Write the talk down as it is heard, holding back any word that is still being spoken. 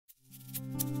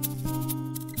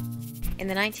In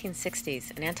the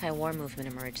 1960s, an anti-war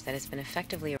movement emerged that has been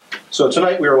effectively... So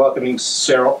tonight we are welcoming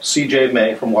C.J.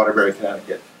 May from Waterbury,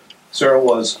 Connecticut. Sarah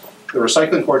was the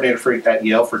recycling coordinator at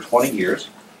Yale for 20 years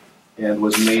and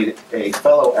was made a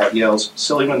fellow at Yale's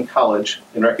Silliman College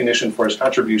in recognition for his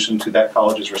contribution to that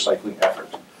college's recycling effort.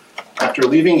 After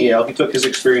leaving Yale, he took his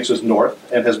experiences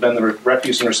north and has been the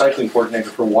refuse and recycling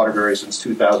coordinator for Waterbury since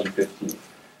 2015.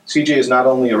 CJ is not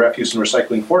only a refuse and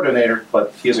recycling coordinator,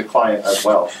 but he is a client as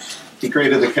well. He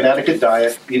created the Connecticut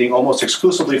Diet, eating almost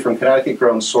exclusively from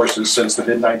Connecticut-grown sources since the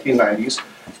mid-1990s,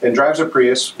 and drives a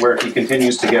Prius where he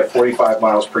continues to get 45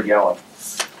 miles per gallon.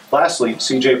 Lastly,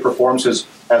 CJ performs as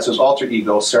his alter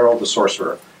ego, Cyril the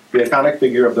Sorcerer. The iconic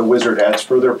figure of the wizard adds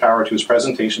further power to his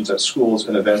presentations at schools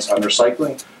and events on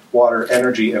recycling, water,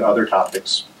 energy, and other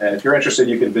topics. And if you're interested,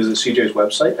 you can visit CJ's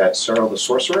website at Cyril the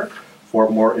Sorcerer for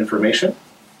more information.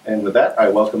 And with that, I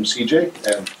welcome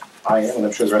CJ, and I am, and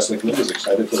I'm sure the rest of the community is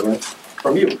excited to learn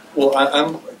from you. Well,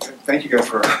 thank you guys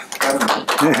for having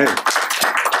me.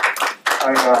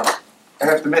 I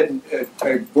have to admit,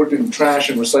 I worked in trash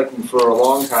and recycling for a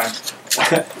long time,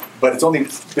 but it's only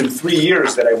been 3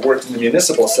 years that I've worked in the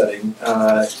municipal setting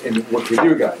and worked with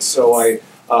you guys. So I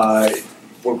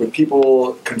work with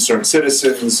people, concerned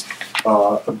citizens,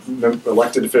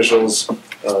 elected officials,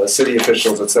 city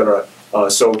officials, etc.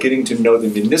 So getting to know the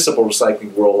municipal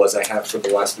recycling role as I have for the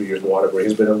last 3 years in Waterbury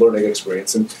has been a learning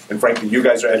experience. And frankly, you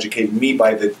guys are educating me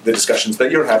by the discussions that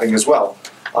you're having as well.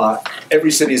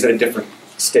 Every city is at a different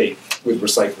state with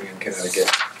recycling in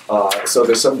Connecticut. So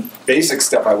there's some basic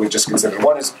stuff I would just consider.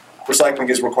 One is recycling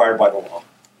is required by the law.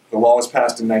 The law was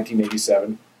passed in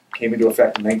 1987, came into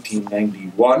effect in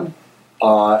 1991.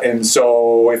 And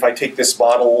so if I take this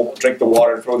bottle, drink the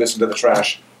water, throw this into the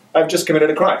trash, I've just committed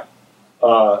a crime.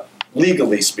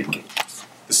 Legally speaking,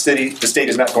 the state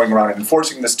is not going around and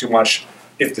enforcing this too much.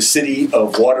 If the city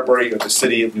of Waterbury or the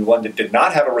city of New London did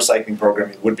not have a recycling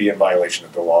program, it would be in violation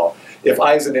of the law. If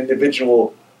I, as an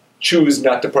individual, choose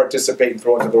not to participate and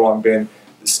throw it into the wrong bin,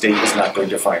 the state is not going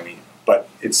to fine me. But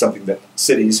it's something that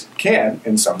cities can,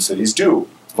 and some cities do,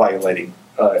 violating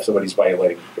if somebody's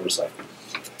violating the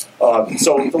recycling.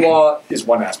 So the law is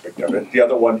one aspect of it. The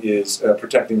other one is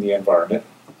protecting the environment.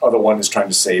 The other one is trying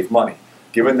to save money.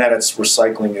 Given that it's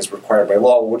recycling is required by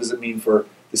law, what does it mean for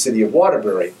the city of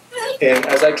Waterbury? And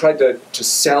as I tried to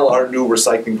sell our new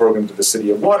recycling program to the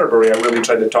city of Waterbury, I really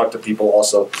tried to talk to people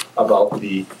also about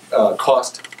the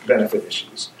cost-benefit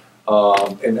issues.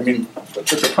 And I mean,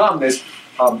 the problem is,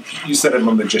 you said I'm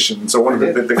a magician, so one of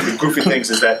the goofy things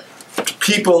is that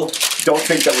people don't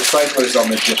think that recyclers are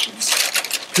magicians.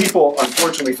 People,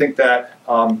 unfortunately, think that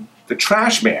the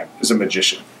trash man is a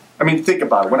magician. I mean, think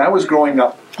about it. When I was growing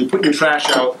up, you put your trash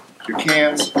out, your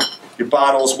cans, your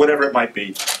bottles, whatever it might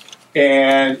be,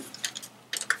 and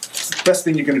the best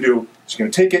thing you're going to do is you're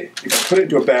going to take it, you're going to put it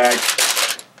into a bag,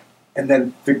 and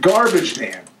then the garbage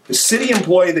man, the city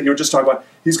employee that you were just talking about,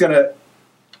 he's going to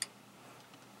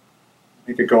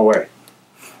make it go away.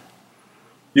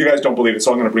 You guys don't believe it,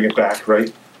 so I'm going to bring it back,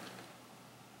 right?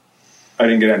 I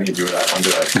didn't get any of you with that one,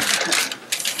 did I?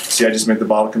 See, I just made the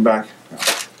bottle come back. No.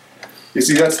 You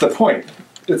see, that's the point.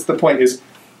 That's the point is,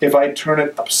 if I turn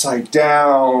it upside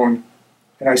down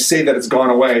and I say that it's gone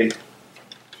away,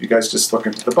 if you guys just look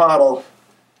into the bottle,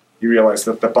 you realize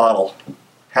that the bottle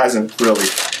hasn't really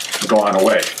gone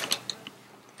away.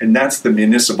 And that's the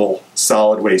municipal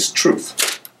solid waste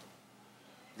truth.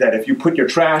 That if you put your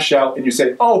trash out and you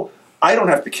say, oh, I don't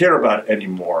have to care about it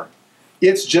anymore,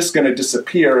 it's just going to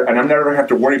disappear and I'm never going to have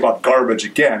to worry about garbage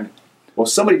again. Well,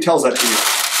 somebody tells that to you.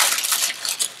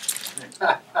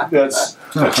 That's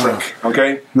a trick,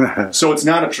 okay? So it's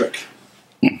not a trick.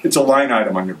 It's a line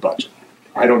item on your budget.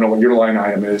 I don't know what your line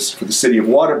item is. For the city of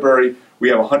Waterbury, we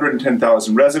have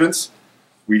 110,000 residents.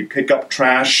 We pick up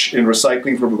trash and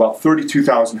recycling from about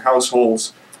 32,000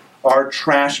 households. Our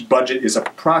trash budget is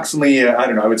approximately, I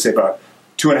don't know, I would say about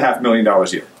 $2.5 million a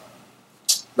year.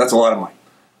 That's a lot of money.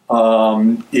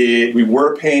 We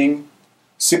were paying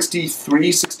 $63,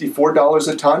 $64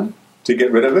 a ton to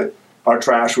get rid of it. Our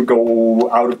trash would go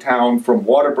out of town from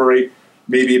Waterbury,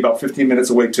 maybe about 15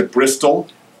 minutes away to Bristol,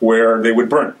 where they would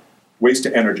burn it. Waste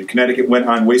to energy. Connecticut went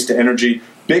on waste to energy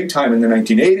big time in the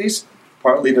 1980s,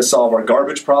 partly to solve our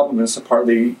garbage problem, and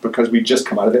partly because we just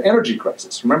come out of the energy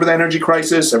crisis. Remember the energy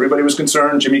crisis? Everybody was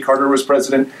concerned. Jimmy Carter was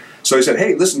president. So he said,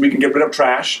 hey, listen, we can get rid of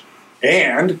trash,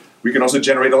 and we can also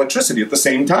generate electricity at the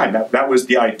same time. That was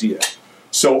the idea.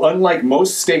 So unlike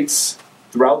most states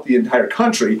throughout the entire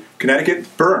country, Connecticut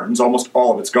burns almost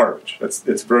all of its garbage.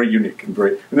 It's very unique and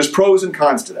there's pros and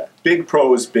cons to that. Big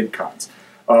pros, big cons.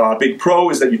 Big pro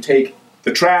is that you take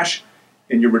the trash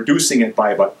and you're reducing it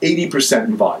by about 80%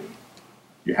 in volume.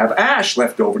 You have ash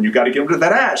left over, and you've got to get rid of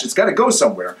that ash. It's got to go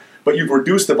somewhere. But you've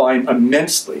reduced the volume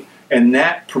immensely, and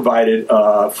that provided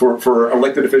for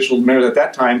elected officials, mayors at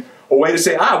that time, a way to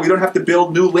say, we don't have to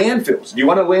build new landfills. Do you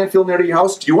want a landfill near your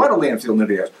house? Do you want a landfill near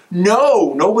your house?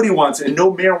 No, nobody wants it, and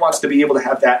no mayor wants to be able to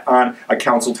have that on a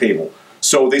council table.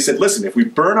 So they said, listen, if we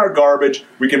burn our garbage,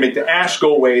 we can make the ash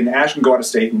go away, and the ash can go out of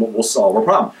state, and we'll solve our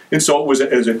problem. And so it was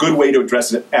a good way to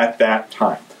address it at that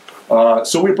time.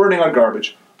 So we're burning our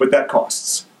garbage, but that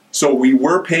costs. So we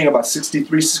were paying about $63,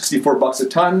 $64 a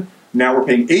ton. Now we're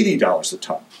paying $80 a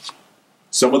ton.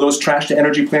 Some of those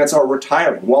trash-to-energy plants are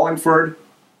retiring. Wallingford,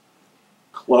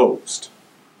 closed.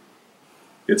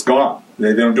 It's gone.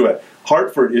 They don't do it.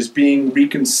 Hartford is being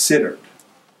reconsidered.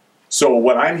 So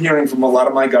what I'm hearing from a lot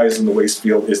of my guys in the waste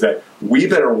field is that we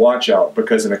better watch out,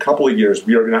 because in a couple of years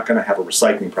we are not going to have a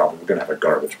recycling problem. We're going to have a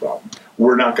garbage problem.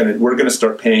 We're going to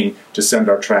start paying to send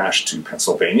our trash to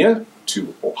Pennsylvania,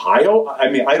 to Ohio. I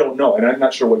mean, I don't know, and I'm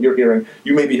not sure what you're hearing.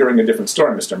 You may be hearing a different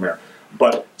story, Mr. Mayor.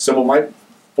 But some of my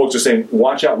folks are saying,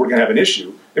 watch out, we're going to have an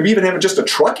issue. And we even have just a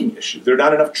trucking issue. There are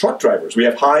not enough truck drivers. We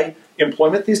have high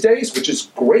employment these days, which is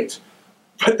great.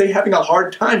 But they're having a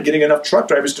hard time getting enough truck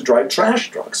drivers to drive trash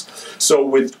trucks. So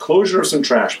with closure of some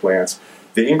trash plants,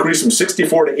 the increase from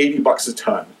 $64 to $80 a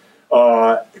ton,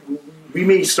 we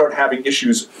may start having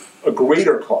issues, a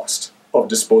greater cost of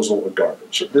disposal of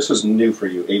garbage. This is new for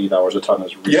you. $80 a ton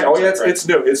is really it's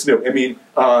new. It's new. I mean,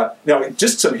 now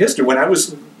just some history. When I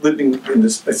was living in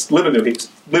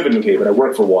New Haven. I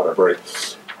worked for Waterbury.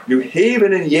 New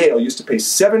Haven and Yale used to pay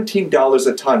 $17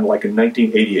 a ton, like in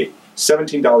 1988.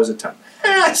 $17 a ton.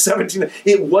 17.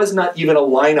 It was not even a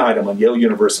line item on Yale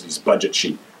University's budget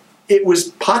sheet. It was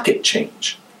pocket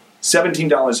change.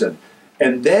 $17 in.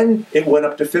 And then it went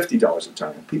up to $50 a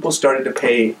ton. And people started to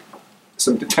pay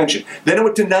some attention. Then it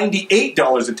went to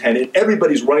 $98 a ton, and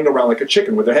everybody's running around like a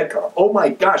chicken with their head cut off. Oh my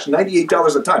gosh,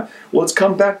 $98 a ton. Well, it's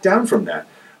come back down from that.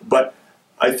 But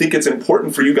I think it's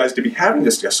important for you guys to be having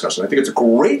this discussion. I think it's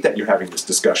great that you're having this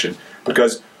discussion,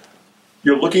 because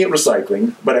you're looking at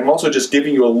recycling, but I'm also just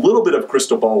giving you a little bit of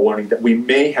crystal ball warning that we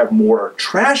may have more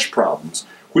trash problems,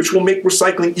 which will make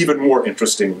recycling even more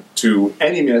interesting to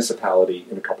any municipality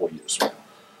in a couple of years from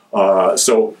now.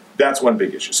 So that's one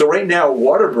big issue. So right now,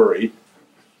 Waterbury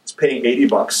is paying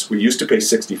 $80. We used to pay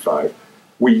 $65.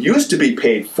 We used to be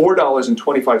paid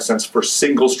 $4.25 for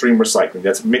single stream recycling.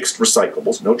 That's mixed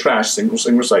recyclables, no trash, single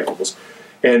stream recyclables.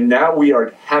 And now we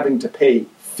are having to pay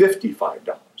 $55.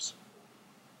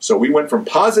 So we went from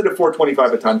positive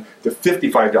 $4.25 a ton to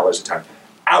 $55 a ton.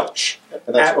 Ouch.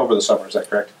 And that's over the summer, is that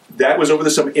correct? That was over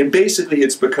the summer. And basically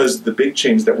it's because of the big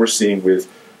change that we're seeing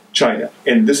with China.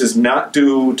 And this is not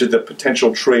due to the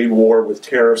potential trade war with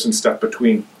tariffs and stuff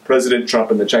between President Trump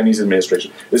and the Chinese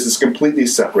administration. This is completely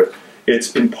separate.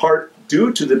 It's in part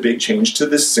due to the big change to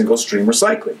this single-stream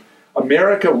recycling.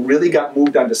 America really got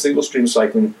moved on to single-stream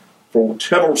recycling for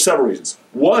several reasons.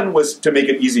 One was to make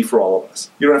it easy for all of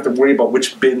us. You don't have to worry about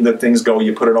which bin the things go.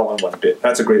 You put it all in one bin.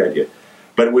 That's a great idea.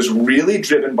 But it was really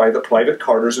driven by the private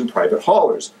carters and private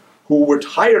haulers, who were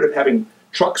tired of having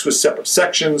trucks with separate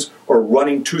sections or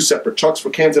running two separate trucks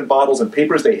for cans and bottles and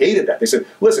papers. They hated that. They said,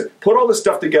 listen, put all this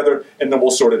stuff together and then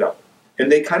we'll sort it out.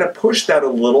 And they kind of pushed that a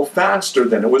little faster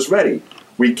than it was ready.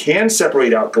 We can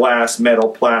separate out glass, metal,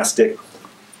 plastic,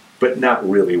 but not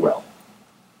really well.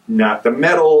 Not the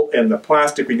metal and the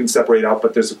plastic we can separate out,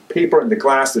 but there's the paper and the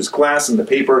glass, there's glass and the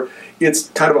paper. It's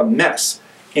kind of a mess.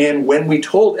 And when we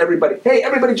told everybody, hey,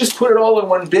 everybody just put it all in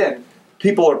one bin,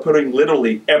 people are putting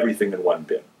literally everything in one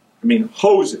bin. I mean,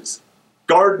 hoses,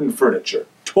 garden furniture,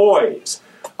 toys,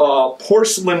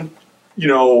 porcelain,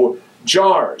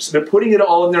 jars. They're putting it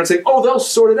all in there and saying, oh, they'll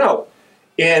sort it out.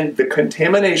 And the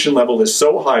contamination level is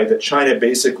so high that China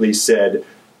basically said,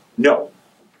 no.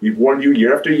 We've warned you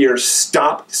year after year,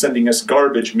 stop sending us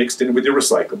garbage mixed in with your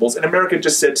recyclables. And America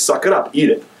just said, suck it up, eat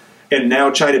it. And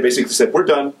now China basically said, we're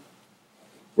done.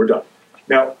 We're done.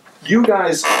 Now, you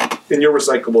guys in your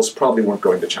recyclables probably weren't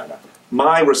going to China.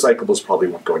 My recyclables probably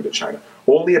weren't going to China.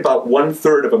 Only about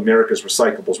 1/3 of America's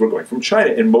recyclables were going from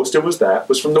China, and most of that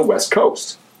was from the West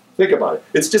Coast. Think about it.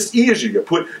 It's just easier.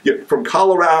 From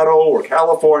Colorado or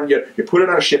California, you put it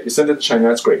on a ship, you send it to China,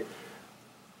 that's great.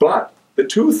 But the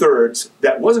 2/3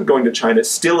 that wasn't going to China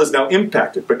still is now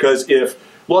impacted, because if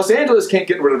Los Angeles can't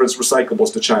get rid of its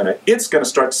recyclables to China, it's going to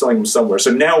start selling them somewhere.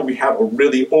 So now we have a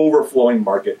really overflowing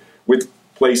market with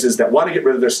places that want to get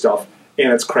rid of their stuff,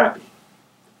 and it's crappy.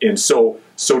 And so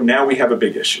now we have a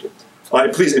big issue.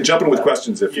 Please, and jump in with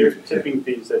questions if your tipping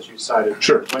fees that you cited.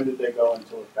 Sure. When did they go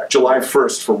into effect? July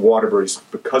 1st for Waterbury's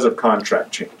because of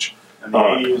contract change. And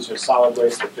the 80 is your solid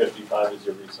waste, the 55 is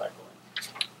your recycling.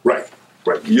 Right.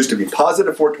 Right. It used to be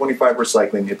positive 425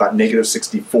 recycling, about negative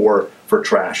 64 for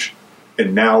trash.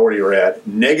 And now where you're at,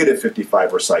 negative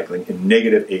 55 recycling and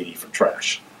negative 80 for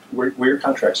trash. Were your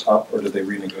contracts up, or did they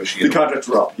renegotiate? The contracts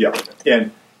were up, yeah.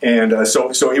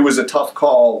 So it was a tough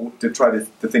call to try to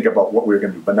think about what we were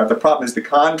going to do. But now the problem is the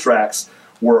contracts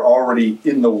were already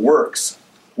in the works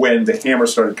when the hammer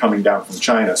started coming down from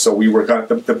China. So we were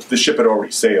the ship had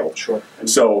already sailed. Sure.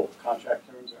 So contract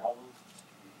terms are how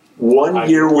long? 1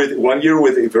 year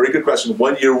with a very good question.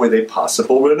 1 year with a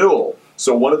possible renewal.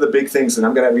 So one of the big things, and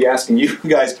I'm going to be asking you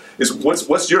guys, is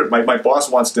what's yours? My boss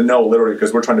wants to know literally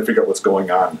because we're trying to figure out what's going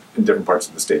on in different parts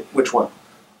of the state. Which one?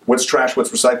 What's trash?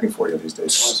 What's recycling for you these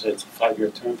days? It's a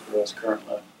 5-year term for us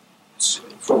currently.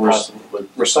 For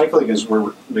recycling is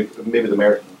where maybe the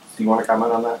mayor. Do you want to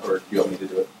comment on that, or do you want me to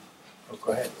do it? Oh,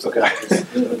 go ahead. Okay.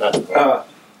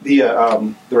 The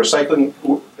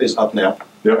recycling is up now,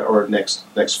 or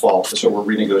next fall. So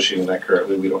we're renegotiating that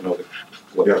currently. We don't know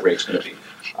what the rate's going to be.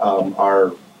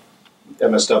 Our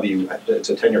MSW, it's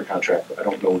a 10-year contract. I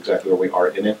don't know exactly where we are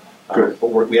in it. Good. But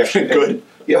we actually pay, Good.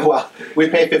 Yeah, well, we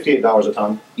pay $58 a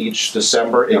ton each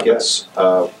December. It gets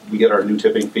we get our new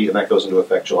tipping fee, and that goes into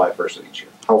effect July 1st of each year.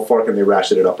 How far can they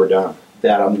ratchet it up or down?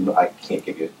 That I can't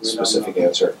give you a specific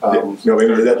answer. No,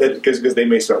 because they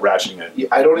may start rationing it.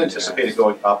 I don't anticipate it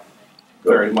going up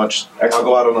very much. Excellent. I'll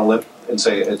go out on a limb and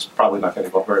say it's probably not going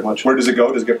to go up very much. Where does it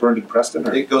go? Does it get burned in Preston?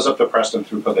 Or? It goes up to Preston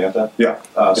through Covanta. Yeah.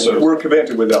 So we're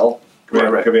Covanta with L.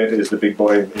 Right. Covanta is the big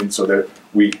boy, and so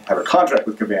we have a contract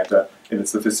with Covanta, and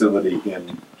it's the facility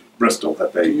in Bristol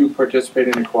that Do they. you participate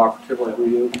in a cooperative like we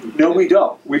do? No, we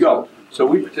don't. We don't. So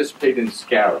we participate in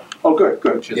SCARA, Oh, good.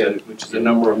 which is a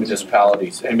number of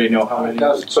municipalities. Anybody know how many?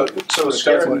 So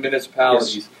Several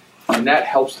municipalities, and that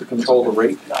helps to control the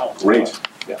rate. Great.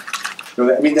 Yeah.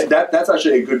 So I mean, that's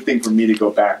actually a good thing for me to go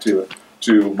back to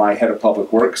my head of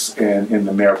public works and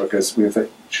the mayor, because we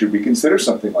think, should we consider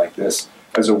something like this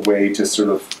as a way to sort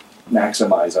of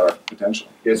maximize our potential?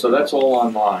 Yeah, so that's all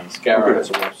online. SCARA has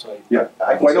a website. Yeah,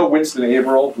 well, I know Winston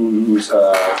Averill, who's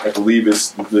I believe is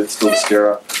still the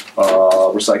SCARA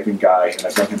recycling guy, and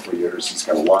I've known him for years. He's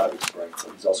got a lot of experience,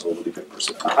 so he's also a really good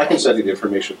person. I can send you the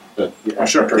information.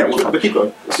 Sure. Yeah, But keep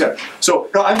going. Yeah. So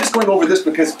no, I'm just going over this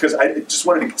because I just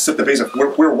wanted to set the base of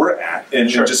where we're at, and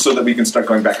Sure. just so that we can start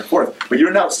going back and forth. But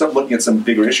you're now looking at some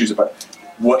bigger issues about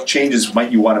what changes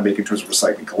might you want to make in terms of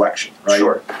recycling collection, right?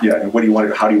 Sure. Yeah, and what do you want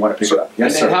to? How do you want to pick it up?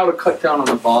 And then how to cut down on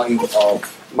the volume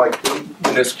of Mike, can we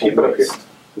municipal keep it up here? waste.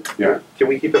 Yeah. Can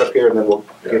we keep it up here, and then we'll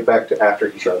get back to after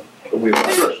he's done?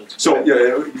 Sure. So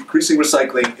yeah, increasing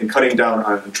recycling and cutting down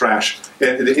on trash.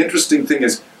 And the interesting thing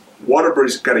is,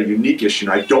 Waterbury's got a unique issue,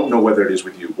 and I don't know whether it is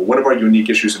with you, but one of our unique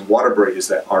issues in Waterbury is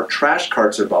that our trash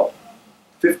carts are about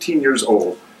 15 years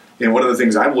old, and one of the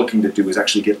things I'm looking to do is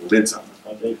actually get lids on them.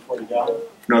 Are they 40 gallon?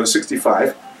 No, the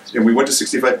 65, and we went to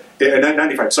 65,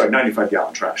 95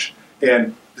 gallon trash.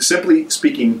 And simply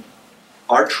speaking,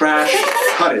 our trash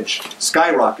tonnage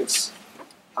skyrockets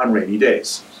on rainy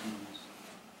days.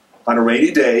 On a rainy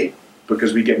day,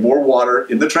 because we get more water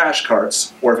in the trash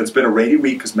carts, or if it's been a rainy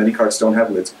week, because many carts don't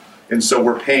have lids, and so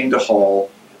we're paying to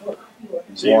haul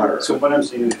water. So what I'm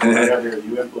seeing is whatever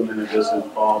you implemented this in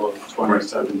fall of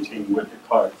 2017 with the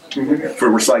carts. For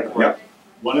recycling, yeah.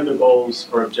 One of the goals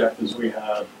or objectives we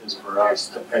have is for us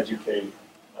to educate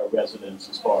our residents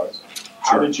as far as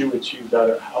how did you achieve that,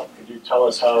 or how could you tell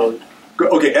us how?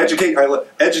 Okay, educate.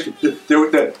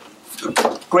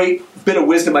 The great bit of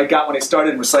wisdom I got when I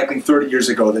started in recycling 30 years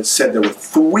ago that said there were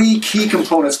 3 key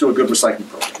components to a good recycling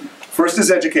program. First is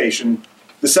education,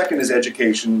 the second is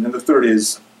education, and the third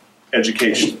is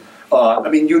education. I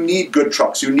mean, you need good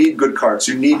trucks, you need good carts,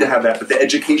 you need to have that, but the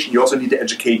education, you also need to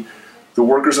educate the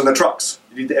workers on the trucks.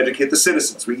 You need to educate the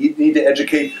citizens. We need to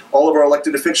educate all of our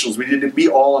elected officials. We need to be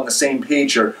all on the same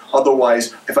page here.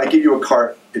 Otherwise, if I give you a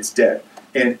cart, it's dead.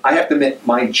 And I have to admit,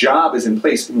 my job is in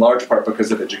place in large part because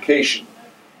of education.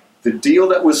 The deal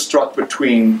that was struck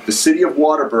between the city of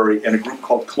Waterbury and a group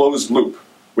called Closed Loop,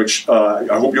 which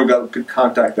I hope you'll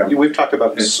contact them. We've talked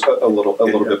about this a little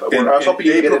bit, but I was hoping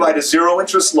they provide a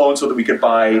zero-interest loan so that we could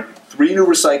buy 3 new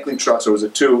recycling trucks, or was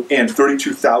it 2, and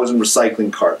 32,000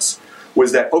 recycling carts.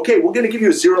 Was that, okay, we're going to give you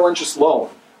a zero-interest loan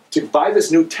to buy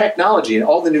this new technology and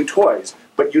all the new toys,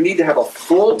 but you need to have a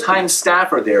full-time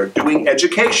staffer there doing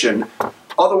education,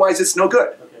 otherwise it's no good.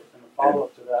 Okay, and a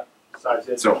follow-up to that, besides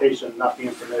education, not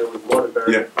being familiar with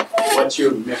Waterbury, what's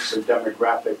your mix of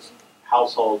demographics,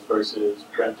 households versus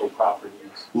rental properties?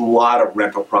 A lot of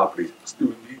rental properties,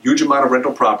 huge amount of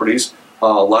rental properties, a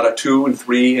lot of 2 and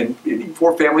 3 and even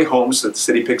 4 family homes that the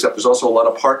city picks up. There's also a lot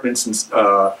of apartments and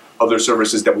other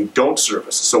services that we don't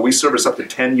service. So we service up to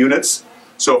 10 units.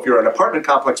 So if you're an apartment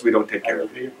complex, we don't take care And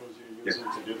of the it. vehicles you're using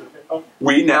to do the pickup?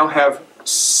 We now have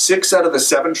 6 out of the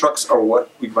 7 trucks are what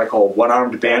we might call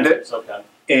one-armed bandit. It's okay.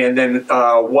 And then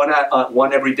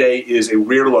one every day is a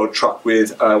rear load truck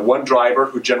with 1 driver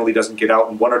who generally doesn't get out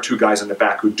and 1 or 2 guys in the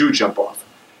back who do jump off.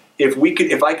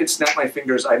 If I could snap my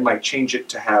fingers, I might change it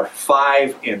to have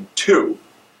 5 and 2,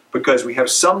 because we have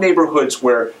some neighborhoods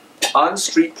where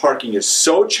on-street parking is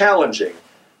so challenging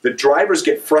that drivers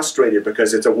get frustrated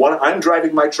because I'm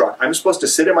driving my truck, I'm supposed to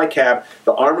sit in my cab,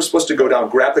 the arm is supposed to go down,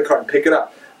 grab the cart and pick it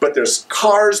up. But there's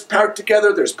cars parked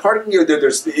together, there's parking here,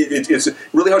 it's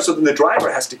really hard, so then the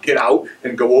driver has to get out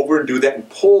and go over and do that and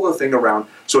pull the thing around.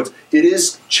 So it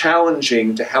is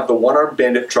challenging to have the one-armed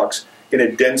bandit trucks in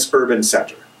a dense urban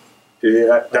center.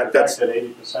 Yeah, that's that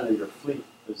 80% of your fleet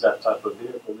is that type of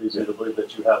vehicle. Reason to believe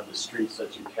that you have the streets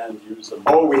that you can use them.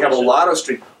 Oh, we have a lot of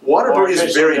streets. Waterbury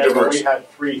is very diverse. We had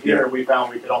 3 here. We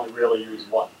found we could only really use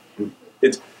 1.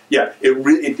 It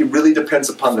really depends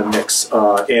upon the mix,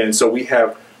 and so we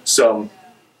have some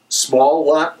small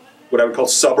lot, what I would call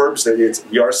suburbs.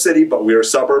 We are a city, but we are a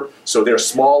suburb, so they're a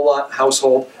small lot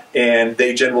household, and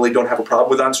they generally don't have a problem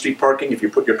with on-street parking. If you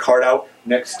put your cart out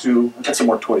next to, get some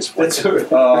more toys for you.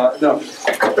 No.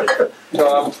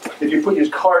 If you put your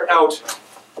cart out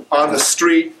on the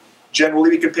street,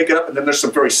 generally we can pick it up, and then there's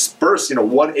some very sparse,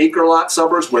 1 acre lot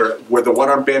suburbs where the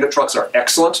one-armed bandit trucks are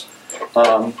excellent.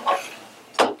 So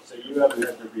you haven't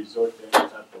had to resort to any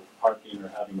type of parking or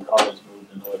having cars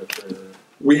moved in order for...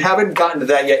 We haven't gotten to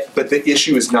that yet, but the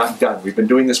issue is not done. We've been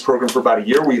doing this program for about a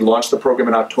year. We launched the program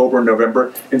in October and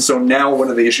November, and so now one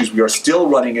of the issues we are still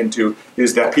running into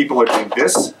is that people are doing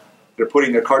this. They're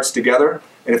putting their carts together,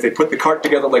 and if they put the cart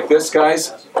together like this,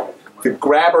 guys, the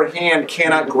grabber hand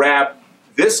cannot grab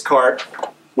this cart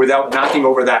without knocking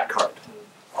over that cart.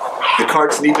 The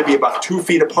carts need to be about 2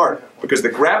 feet apart because the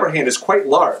grabber hand is quite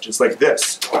large. It's like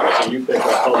this. So you pick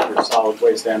up both your solid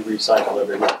waste and recycle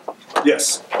every week?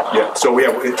 Yes. Yeah. So we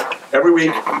have every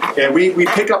week, and we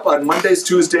pick up on Mondays,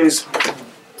 Tuesdays,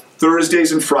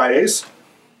 Thursdays, and Fridays.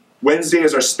 Wednesday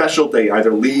is our special day,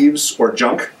 either leaves or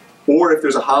junk. Or if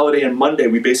there's a holiday on Monday,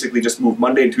 we basically just move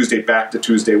Monday and Tuesday back to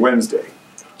Tuesday, Wednesday.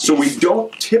 So we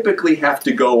don't typically have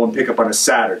to go and pick up on a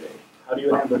Saturday. How do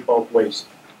you handle bulk waste?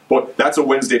 But that's a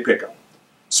Wednesday pickup.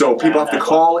 So people have to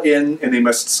call in and they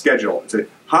must schedule. Say,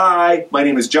 hi, my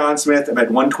name is John Smith. I'm at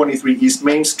 123 East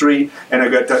Main Street, and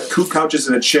I've got 2 couches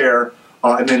and a chair.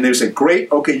 And then they say,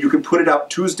 great, okay, you can put it out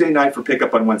Tuesday night for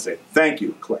pickup on Wednesday. Thank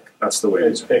you, click. That's the way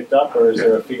it's picked up, or is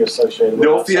there a fee associated with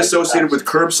it? No fee associated with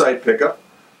curbside pickup.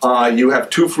 You have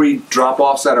 2 free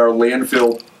drop-offs at our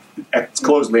landfill,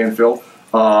 closed landfill,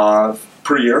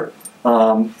 per year.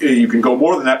 You can go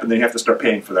more than that, but then you have to start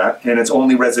paying for that. And it's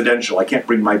only residential. I can't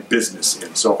bring my business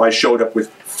in. So if I showed up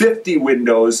with 50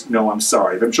 windows, no, I'm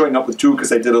sorry. If I'm showing up with 2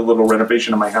 because I did a little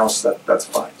renovation in my house, that's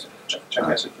fine. Can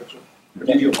I ask a question?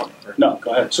 No,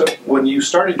 go ahead. So when you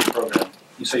started your program,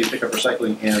 you say you pick up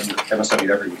recycling and MSW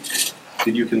every week.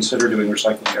 Did you consider doing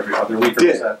recycling every other week, or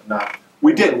was that not?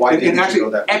 We did. Why didn't you actually, go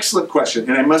that way? excellent question.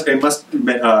 And I must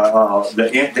admit,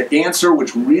 the answer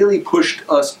which really pushed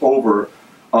us over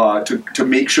to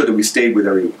make sure that we stayed with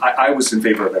every week. I was in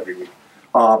favor of every week.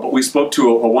 But we spoke to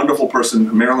a wonderful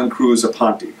person, Marilyn Cruz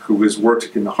Aponte, who has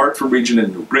worked in the Hartford region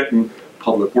in New Britain,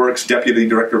 Public Works, Deputy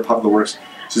Director of Public Works.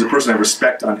 She's a person I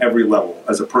respect on every level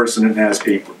as a person and as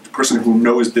a person who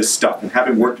knows this stuff. And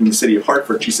having worked in the city of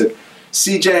Hartford, she said,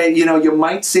 CJ, you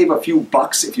might save a few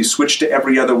bucks if you switch to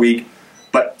every other week,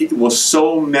 but it will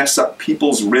so mess up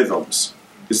people's rhythms.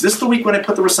 Is this the week when I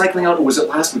put the recycling out, or was it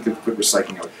last week that I put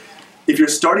recycling out? If you're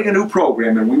starting a new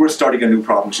program, and we were starting a new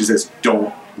problem, she says,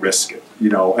 don't risk it.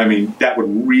 That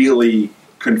would really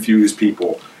confuse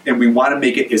people. And we want to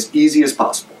make it as easy as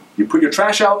possible. You put your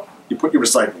trash out, you put your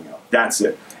recycling out. That's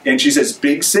it. And she says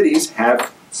big cities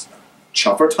have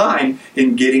tougher time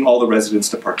in getting all the residents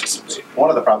to participate. One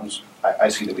of the problems I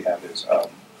see that we have is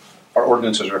our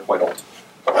ordinances are quite old,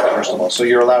 first of all. So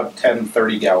you're allowed 10,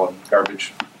 30-gallon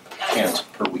garbage cans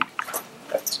per week.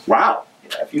 Wow.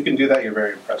 Yeah, if you can do that, you're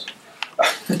very impressive.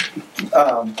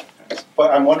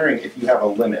 But I'm wondering if you have a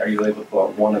limit. Are you able to put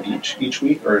out 1 of each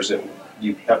week, or is it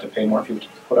you have to pay more if you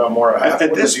put out more? At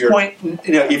this point,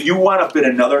 if you want to fit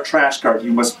another trash cart,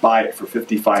 you must buy it for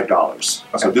 $55.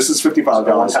 Okay. So this is $55.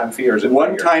 So one-time fee, or is it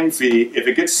one-time fee? If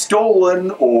it gets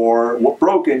stolen or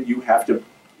broken, you have to.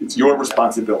 It's your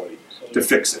responsibility to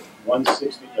fix it.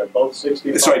 160. They're both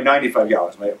 65. Sorry, 95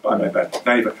 gallons. My bad.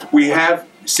 95. We have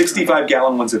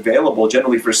 65-gallon ones available,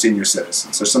 generally for senior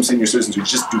citizens. There's some senior citizens who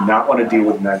just do not want to deal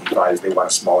with 95s. They want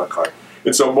a smaller cart.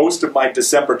 And so most of my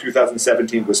December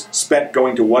 2017 was spent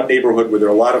going to one neighborhood where there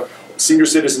are a lot of senior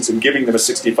citizens and giving them a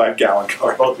 65-gallon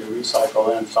cart. Both your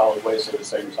recycle and solid waste are the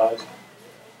same size?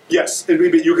 Yes,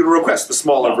 you can request the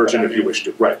smaller version if you wish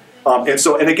to, right.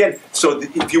 And again,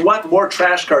 if you want more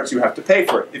trash carts, you have to pay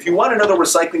for it. If you want another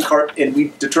recycling cart and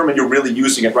we determine you're really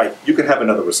using it right, you can have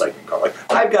another recycling cart.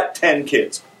 Like, I've got 10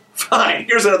 kids. Fine,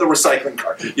 here's another recycling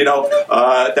cart. You know,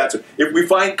 that's it. If we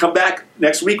come back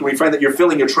next week and we find that you're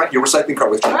filling your recycling cart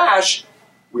with trash,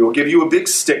 we will give you a big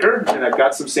sticker, and I've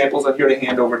got some samples up here to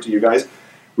hand over to you guys.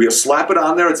 We'll slap it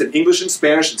on there. It's in English and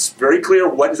Spanish. It's very clear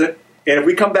what is it. And if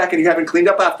we come back and you haven't cleaned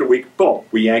up after a week, boom,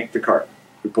 we yank the cart.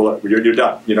 We pull it. You're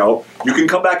done. You know, you can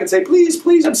come back and say, please,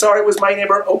 please, I'm sorry, it was my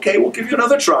neighbor. Okay, we'll give you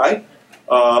another try.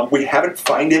 We haven't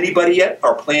found anybody yet.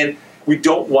 Our plan. We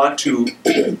don't want to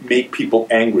make people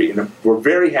angry, and we're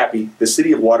very happy. The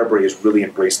city of Waterbury has really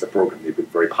embraced the program. They've been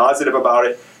very positive about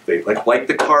it. They like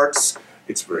the carts.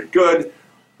 It's very good.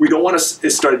 We don't want to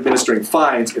start administering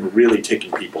fines and really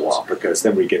taking people off, because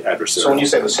then we get adversarial. So when you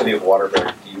say the city of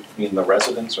Waterbury, do you mean the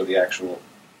residents or the actual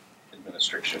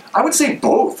administration? I would say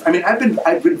both. I mean,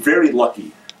 I've been very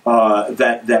lucky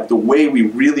that the way we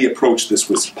really approached this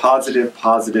was positive,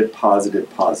 positive, positive,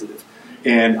 positive.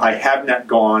 And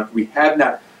we have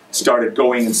not started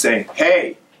going and saying,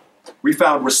 hey, we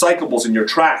found recyclables in your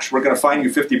trash. We're going to fine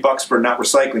you $50 for not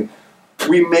recycling.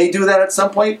 We may do that at some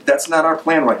point. That's not our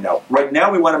plan right now. Right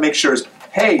now we want to make sure is,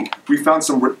 hey, we found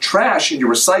some trash in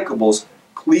your recyclables.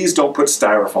 Please don't put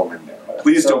styrofoam in there.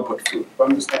 Please don't put food. If I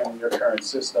understand your current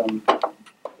system,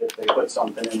 if they put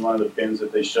something in one of the bins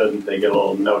that they shouldn't, they get a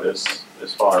little notice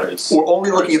as far as... We're only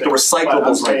looking at the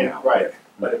recyclables right now. Right.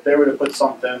 But if they were to put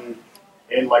something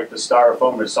in like the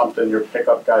styrofoam or something your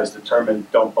pickup guys determine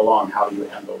don't belong, how do you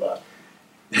handle that?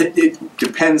 It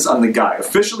depends on the guy.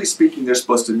 Officially speaking, they're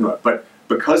supposed to know it. But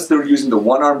because they're using the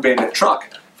one-armed bandit truck,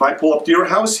 if I pull up to your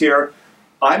house here,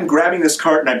 I'm grabbing this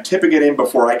cart and I'm tipping it in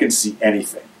before I can see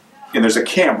anything. And there's a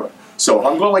camera. So if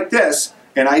I'm going like this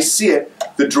and I see it,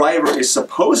 the driver is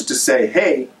supposed to say,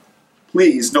 hey,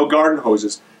 please, no garden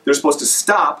hoses. They're supposed to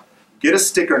stop, get a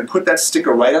sticker, and put that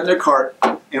sticker right on their cart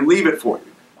and leave it for you.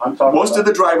 Most of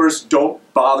the drivers don't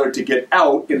bother to get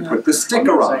out and put the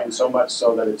sticker on. I'm saying so much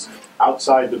so that it's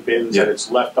outside the bins, that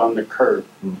it's left on the curb,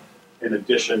 in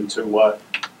addition to what,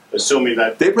 assuming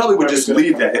that... They probably would just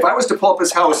leave that. If I was to pull up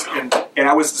his house and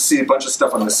I was to see a bunch of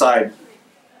stuff on the side...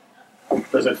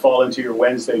 Does it fall into your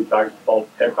Wednesday bulk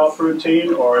pickup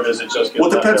routine, or does it just get...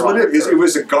 Well, it depends what it is. If it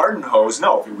was a garden hose,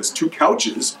 no. If it was 2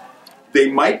 couches... They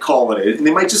might call it in, and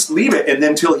they might just leave it, and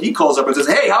then until he calls up and says,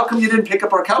 hey, how come you didn't pick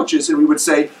up our couches? And we would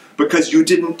say, because you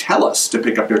didn't tell us to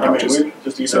pick up your couches. I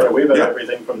mean, we've had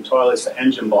everything from toilets to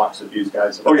engine blocks that these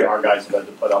guys, our guys have had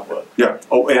to put up with. Yeah.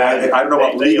 Oh, and I don't know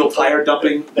about legal tire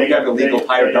dumping. We have illegal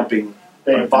tire dumping.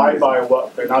 They abide by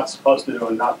what they're not supposed to do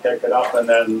and not pick it up, and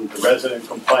then the resident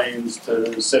complains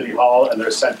to City Hall, and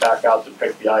they're sent back out to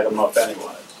pick the item up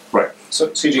anyway. Right. So,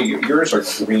 CJ, yours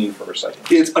are green for recycling.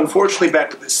 It's unfortunately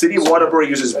back. The city of Waterbury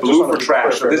uses blue for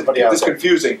trash. So this is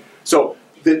confusing. So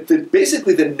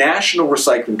basically the national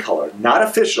recycling color, not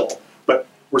official, but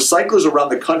recyclers around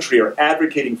the country are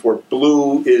advocating for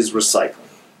blue is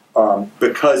recycling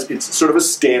because it's sort of a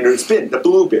standard bin, the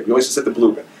blue bin. We always said the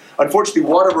blue bin. Unfortunately,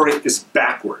 Waterbury is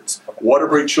backwards.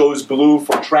 Waterbury chose blue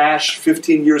for trash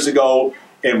 15 years ago,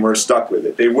 and we're stuck with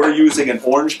it. They were using an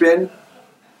orange bin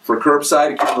for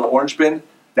curbside, the orange bin.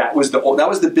 That was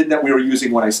the bin that we were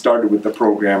using when I started with the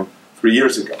program 3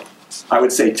 years ago. I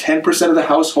would say 10% of the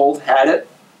household had it,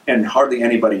 and hardly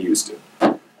anybody used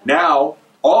it. Now,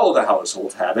 all of the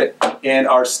households have it, and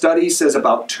our study says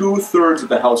about 2/3 of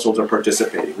the households are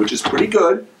participating, which is pretty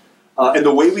good. And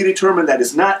the way we determine that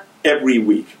is not every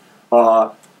week.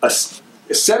 A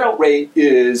set-out rate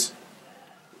is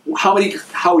how many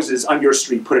houses on your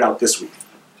street put it out this week.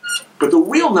 But the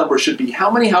real number should be how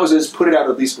many houses put it out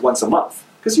at least once a month.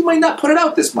 Because you might not put it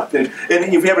out this month. And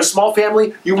if you have a small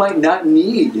family, you might not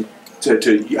need to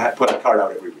put a cart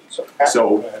out every week.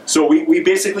 So we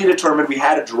basically determined we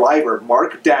had a driver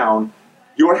mark down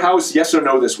your house yes or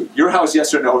no this week, your house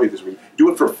yes or no this week.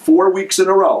 Do it for 4 weeks in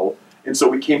a row. And so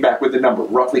we came back with the number,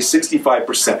 roughly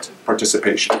 65%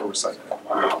 participation for recycling.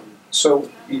 Wow. So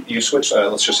you switched,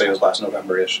 let's just say it was last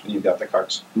November-ish, and you got the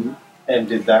carts. Mm-hmm. And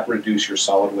did that reduce your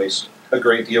solid waste a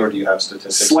great deal, or do you have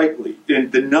statistics? Slightly.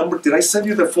 And the number, did I send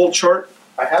you the full chart?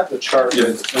 I have the chart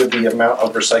with the amount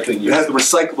of recycling used. It has the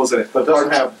recyclables in it. But it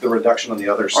doesn't have the reduction on the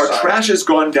other side. Our trash has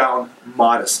gone down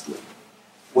modestly.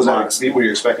 Were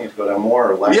you expecting it to go down more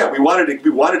or less? Yeah, we wanted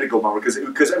to go more because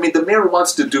I mean the mayor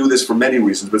wants to do this for many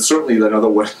reasons, but certainly another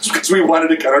one is because we wanted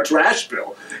to cut our trash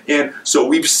bill. And so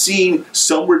we've seen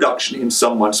some reduction in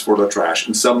some months for the trash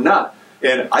and some not.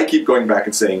 And I keep going back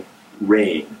and saying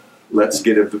rain. let's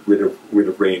get rid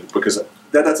of rain, because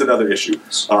that's another issue.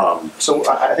 So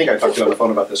I think I talked to you on the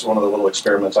phone about this. One of the little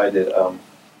experiments I did. A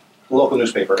local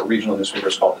newspaper, a regional newspaper,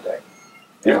 is called Today.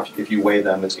 And if you weigh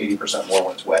them, it's 80% more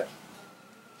when it's wet.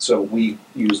 So we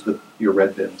use your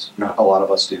red bins. A lot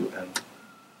of us do, and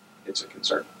it's a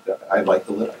concern. I like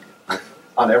the lid idea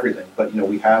on everything, but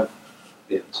we have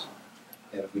bins,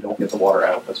 and if we don't get the water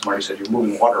out, as Marty said, you're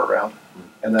moving water around,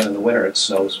 and then in the winter it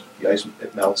snows, the ice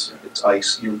it melts, it's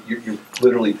ice. You're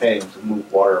literally paying to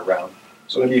move water around.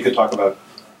 So maybe you could talk about.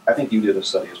 I think you did a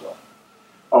study as well.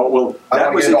 Oh well,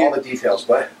 that was all the details,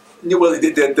 but. Well,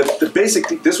 the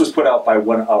basic, this was put out by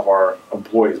one of our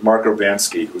employees, Mark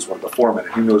Urbanski, who's one of the foremen,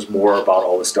 and he knows more about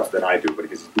all this stuff than I do, but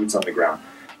because he's boots on the ground.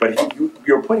 But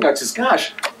you're pointing out, says,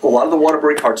 gosh, a lot of the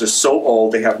Waterbury carts are so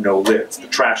old they have no lids, the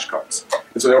trash carts.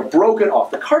 And so they're broken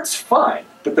off. The cart's fine,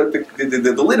 but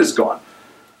the lid is gone.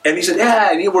 And he said,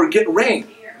 yeah, we're getting rain.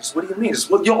 I said, what do you mean? He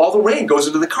said, well, all the rain goes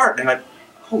into the cart. And I'm like,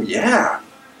 oh, yeah.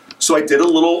 So I did a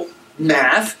little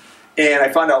math. And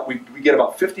I found out we get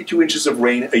about 52 inches of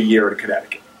rain a year in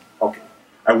Connecticut. Okay.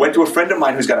 I went to a friend of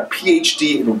mine who's got a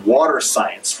PhD in water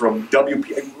science from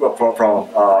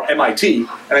MIT, and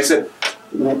I said,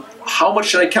 how much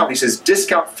should I count? He says,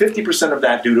 discount 50% of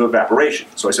that due to evaporation.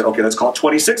 So I said, okay, let's call it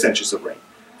 26 inches of rain.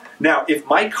 Now, if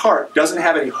my cart doesn't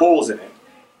have any holes in it,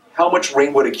 how much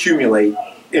rain would accumulate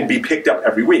and be picked up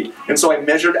every week? And so I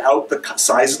measured out the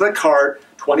size of the cart,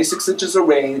 26 inches of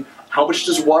rain, how much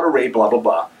does water rate, blah, blah,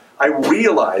 blah. I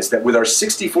realized that with our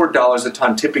 $64 a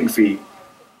ton tipping fee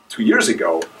 2 years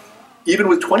ago, even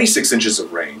with 26 inches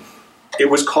of rain,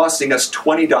 it was costing us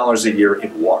 $20 a year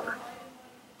in water.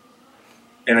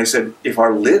 And I said, if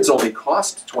our lids only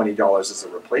cost $20 as a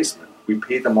replacement, we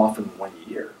pay them off in 1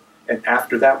 year. And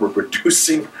after that, we're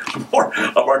reducing more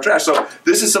of our trash. So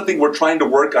this is something we're trying to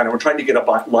work on, and we're trying to get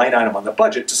a line item on the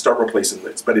budget to start replacing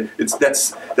lids. But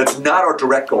that's not our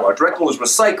direct goal. Our direct goal is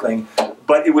recycling,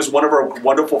 but it was one of our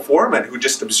wonderful foremen who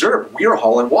just observed, we are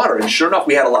hauling water. And sure enough,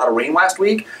 we had a lot of rain last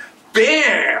week.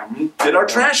 Bam! Did our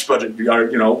trash budget.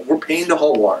 We're paying to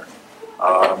haul water.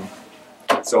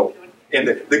 And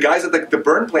the guys at the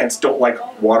burn plants don't like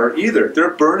water either. They're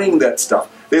burning that stuff.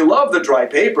 They love the dry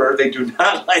paper. They do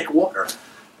not like water.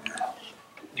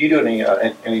 Do you do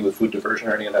any with food diversion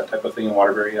or any of that type of thing in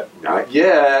Waterbury yet? Not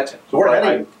yet. So we're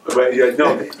heading.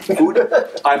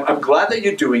 I'm glad that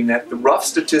you're doing that. The rough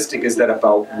statistic is that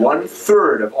about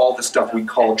 1/3 of all the stuff we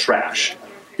call trash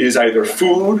is either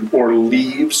food or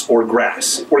leaves or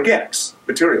grass, organics,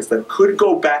 materials that could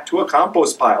go back to a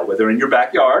compost pile, whether in your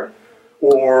backyard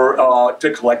or to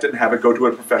collect it and have it go to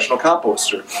a professional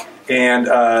composter. And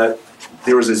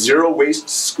there was a zero-waste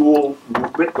school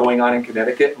movement going on in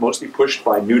Connecticut, mostly pushed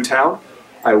by Newtown.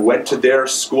 I went to their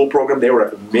school program. They were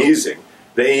amazing.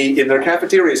 They, in their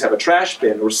cafeterias, have a trash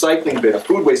bin, a recycling bin, a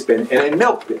food waste bin, and a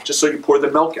milk bin, just so you pour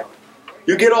the milk out.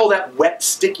 You get all that wet,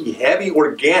 sticky, heavy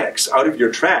organics out of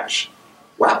your trash.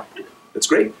 Wow, that's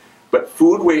great. But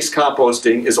food waste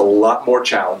composting is a lot more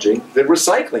challenging than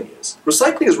recycling is.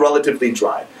 Recycling is relatively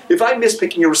dry. If I miss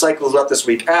picking your recyclables up this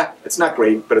week, it's not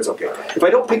great, but it's okay. If I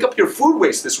don't pick up your food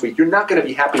waste this week, you're not going to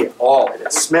be happy at all. And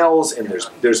it smells, and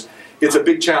it's a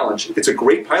big challenge. It's a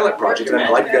great pilot project, and I'm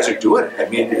glad you guys are doing it. I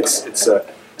mean, it's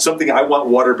something I want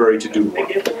Waterbury to do more.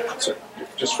 So,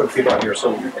 just for the people out here,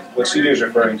 so what CJ is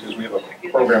referring to is we have a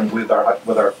program with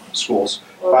our schools.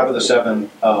 5 of the 7,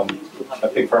 a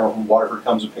pig farmer from Waterford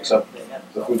comes and picks up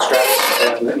the food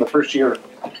scraps. And in the first year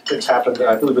it's happened,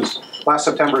 I believe it was last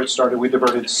September it started, we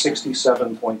diverted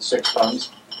 67.6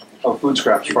 tons of food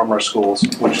scraps from our schools,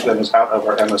 which then is out of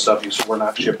our MSW, so we're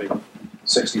not shipping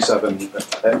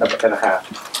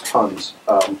 67.5 tons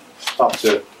up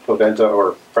to Coventa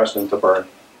or Preston to burn.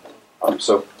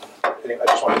 So I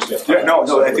just wanted to say. Yeah,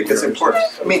 no, I think that's important.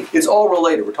 I mean, it's all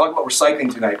related. We're talking about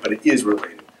recycling tonight, but it is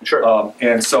related. Sure.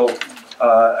 And so,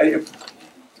 to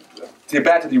get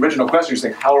back to the original question, you're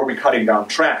saying, how are we cutting down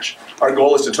trash? Our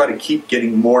goal is to try to keep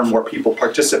getting more and more people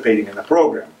participating in the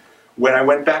program. When I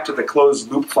went back to the closed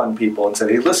loop fund people and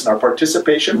said, hey, listen, our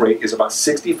participation rate is about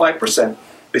 65%,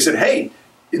 they said, hey,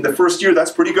 in the first year,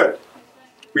 that's pretty good.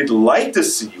 We'd like to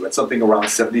see you at something around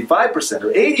 75%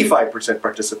 or 85%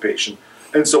 participation.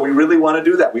 And so we really want to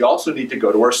do that. We also need to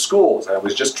go to our schools. I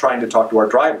was just trying to talk to our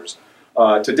drivers.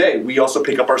 Today, we also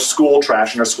pick up our school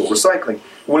trash and our school recycling.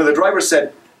 One of the drivers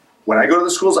said, when I go to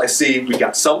the schools, I see we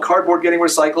got some cardboard getting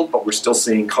recycled, but we're still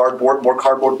seeing more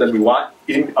cardboard than we want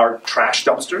in our trash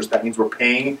dumpsters. That means we're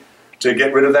paying to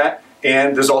get rid of that.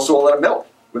 And there's also a lot of milk.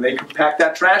 When they compact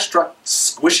that trash truck,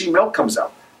 squishy milk comes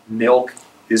out. Milk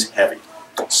is heavy.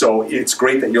 So it's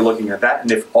great that you're looking at that.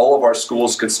 And if all of our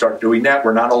schools could start doing that,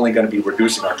 we're not only going to be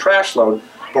reducing our trash load,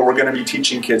 but we're going to be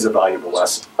teaching kids a valuable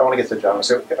lesson. I want to get to John.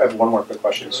 So I have one more quick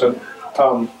question. So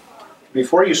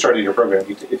before you started your program,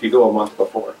 if you go a month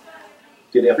before,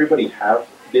 did everybody have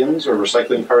bins or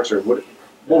recycling carts, or what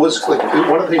was like,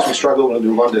 one of the things we struggle with in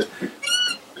New London?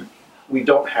 We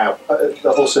don't have,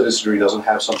 the whole citizenry doesn't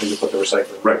have something to put the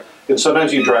recycling. Right. And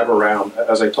sometimes you drive around,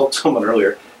 as I told someone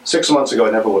earlier, 6 months ago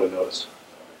I never would have noticed.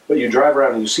 But you drive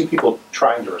around and you see people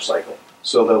trying to recycle.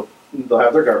 So they'll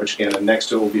have their garbage can, and next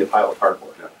to it will be a pile of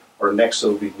cardboard. Yeah. Or next to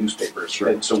it will be newspapers. Sure.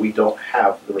 And so we don't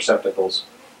have the receptacles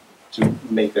to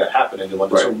make that happen in New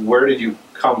London. Right. So where did you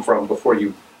come from before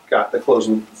you got the closed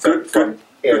loop?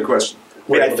 Good question.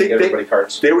 I I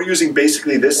think they were using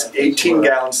basically this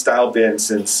 18-gallon style bin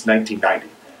since 1990.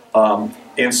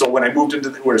 And so when I moved into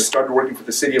where I started working for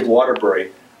the city of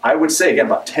Waterbury, I would say, again,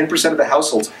 about 10% of the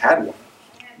households had one.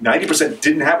 90%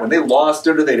 didn't have one. They lost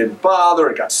it or they didn't bother.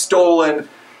 It got stolen.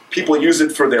 People use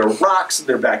it for their rocks in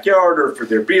their backyard or for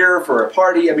their beer, for a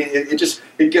party. I mean,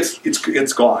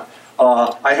 it's gone.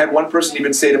 I had one person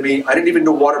even say to me, I didn't even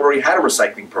know Waterbury had a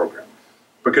recycling program,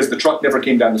 because the truck never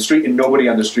came down the street and nobody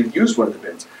on the street used one of the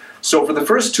bins. So for the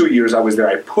first 2 years I was there,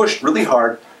 I pushed really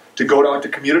hard to go down to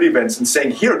community events and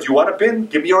saying, here, do you want a bin?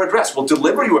 Give me your address. We'll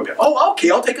deliver you a bin. Oh, okay,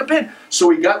 I'll take a bin. So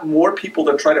we got more people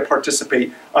to try to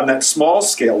participate on that small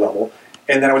scale level.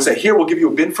 And then I would say, here, we'll give you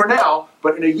a bin for now,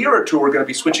 but in a year or two, we're going to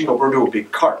be switching over to a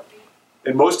big cart.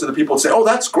 And most of the people would say, oh,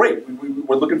 that's great.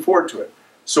 We're looking forward to it.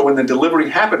 So when the delivery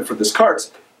happened for this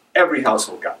carts, every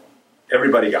household got one.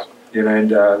 Everybody got one.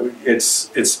 And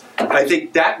I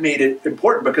think that made it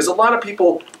important, because a lot of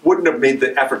people wouldn't have made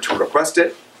the effort to request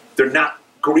it. They're not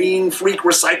green freak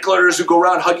recyclers who go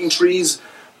around hugging trees.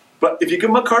 But if you give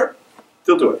them a cart,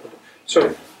 they'll do it.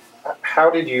 So how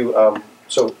did you,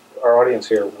 so our audience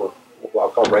here were, well,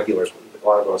 I'll call regulars, but a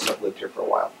lot of us have lived here for a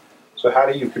while. So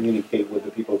how do you communicate with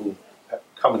the people who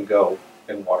come and go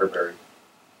in Waterbury?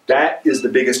 That is the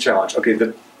biggest challenge. Okay,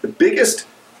 the biggest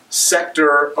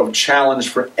sector of challenge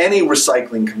for any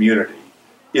recycling community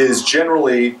is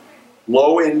generally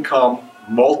low-income,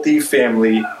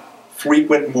 multi-family,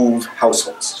 frequent move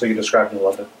households. So you described New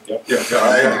London? Yep.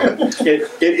 Yeah.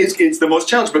 It's the most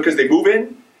challenging, because they move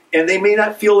in and they may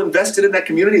not feel invested in that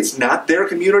community. It's not their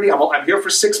community. I'm here for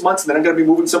 6 months and then I'm going to be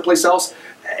moving someplace else.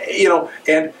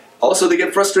 And also they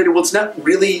get frustrated. Well, it's not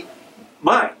really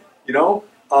mine.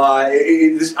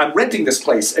 I'm renting this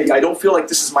place. I don't feel like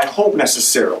this is my home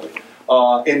necessarily.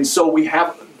 And so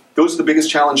those are the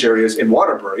biggest challenge areas in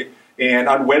Waterbury. And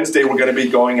on Wednesday, we're going to be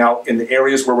going out in the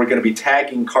areas where we're going to be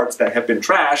tagging carts that have been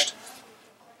trashed,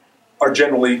 are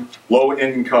generally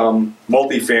low-income,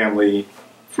 multifamily,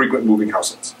 frequent moving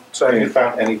households. So have you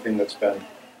found anything that's been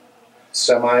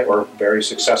semi or very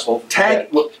successful?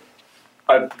 Look,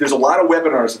 there's a lot of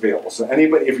webinars available. So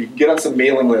anybody, if you can get on some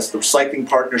mailing lists, the Recycling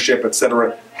Partnership,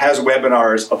 etc., has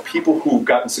webinars of people who've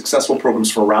gotten successful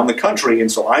programs from around the country.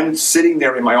 And so I'm sitting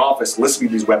there in my office listening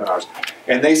to these webinars,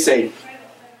 and they say,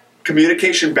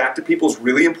 communication back to people is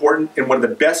really important, and one of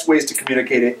the best ways to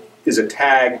communicate it is a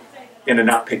tag and a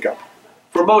not pickup.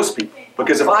 For most people.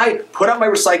 Because if I put out my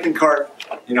recycling cart,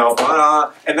 and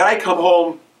then I come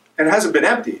home and it hasn't been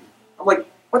emptied, I'm like,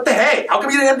 what the hey? How come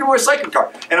you didn't empty my recycling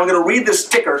cart? And I'm going to read this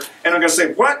sticker and I'm going to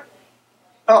say, what?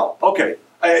 Oh, okay.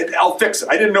 I'll fix it.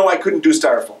 I didn't know I couldn't do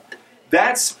styrofoam.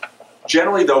 That's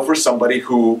generally, though, for somebody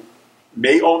who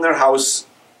may own their house,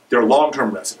 they're a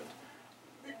long-term resident.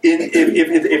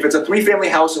 If it's a three-family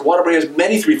house, and Waterbury has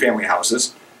many three-family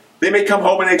houses, they may come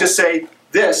home and they just say,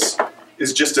 this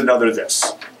is just another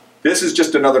this. This is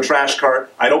just another trash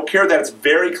cart. I don't care that it's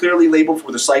very clearly labeled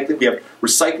for recycling. We have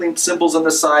recycling symbols on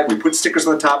the side. We put stickers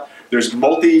on the top. There's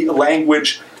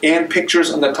multi-language and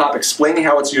pictures on the top explaining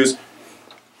how it's used.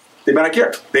 They may not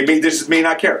care. They may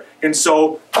not care. And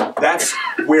so that's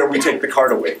where we take the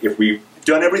cart away. If we've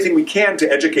done everything we can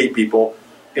to educate people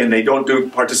and they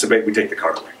don't participate, we take the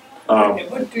cart away. And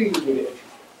what do you do to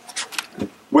educate?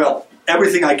 Well,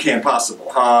 everything I can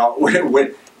possible.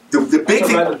 The big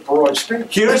thing, rather broad spectrum.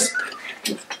 here's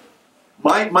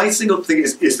my single thing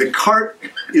is the cart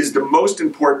is the most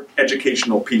important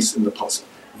educational piece in the puzzle.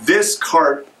 This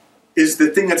cart is the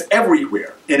thing that's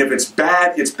everywhere, and if it's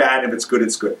bad, it's bad. If it's good,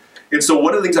 it's good. And so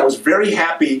one of the things I was very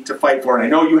happy to fight for, and I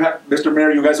know you have, Mr.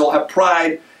 Mayor, you guys all have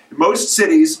pride. In most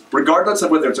cities, regardless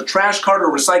of whether it's a trash cart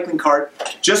or a recycling cart,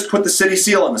 just put the city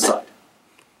seal on the side.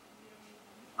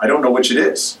 I don't know which it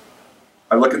is.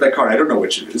 I look at that cart, I don't know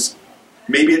which it is.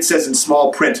 Maybe it says in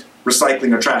small print,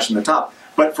 recycling or trash in the top.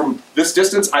 But from this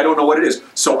distance, I don't know what it is.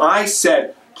 So I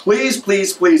said, please,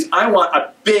 please, please, I want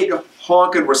a big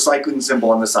honking recycling symbol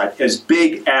on the side, as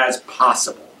big as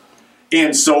possible.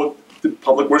 And so the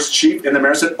public works chief and the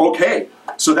mayor said, okay.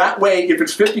 So that way, if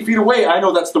it's 50 feet away, I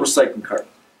know that's the recycling cart.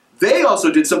 They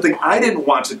also did something I didn't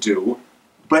want to do,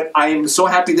 but I'm so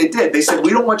happy they did. They said, we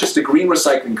don't want just a green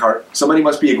recycling cart. Somebody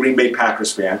must be a Green Bay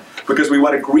Packers fan, because we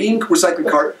want a green recycling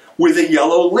cart with a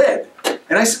yellow lid.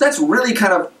 And I said, that's really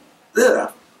kind of,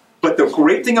 ugh. But the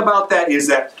great thing about that is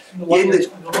that The one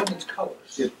that's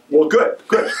colors. well, good,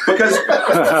 because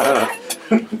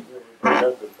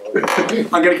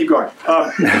I'm going to keep going.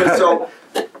 So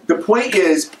the point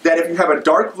is that if you have a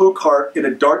dark blue cart and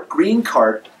a dark green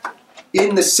cart,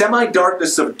 in the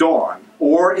semi-darkness of dawn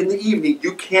or in the evening,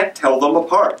 you can't tell them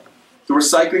apart. The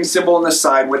recycling symbol on the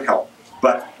side would help,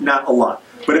 but not a lot.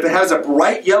 But if it has a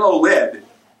bright yellow lid,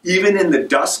 even in the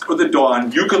dusk or the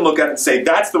dawn, you can look at it and say,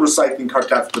 that's the recycling cart,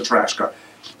 that's the trash cart.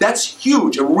 That's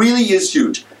huge. It really is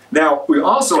huge. Now, we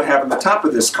also have on the top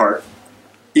of this cart,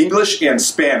 English and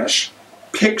Spanish,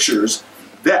 pictures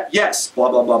that, yes, blah,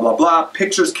 blah, blah, blah, blah,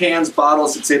 pictures, cans,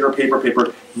 bottles, etc.,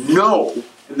 paper, no.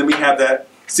 And then we have that,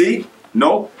 see,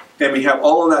 no, and we have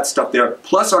all of that stuff there,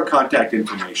 plus our contact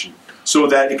information, so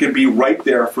that it can be right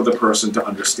there for the person to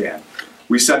understand.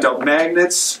 We sent out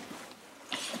magnets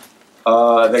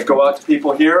that go out to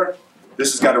people here.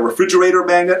 This has got a refrigerator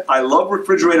magnet. I love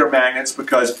refrigerator magnets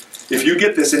because if you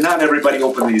get this, and not everybody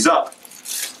open these up,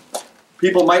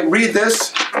 people might read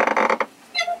this,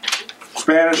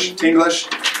 Spanish, English,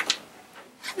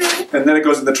 and then it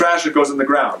goes in the trash, it goes in the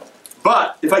ground.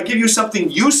 But if I give you something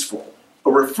useful, a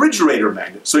refrigerator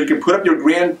magnet, so you can put up your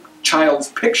grandchild's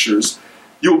pictures,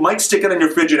 you might stick it on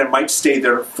your fridge and it might stay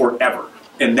there forever.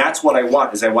 And that's what I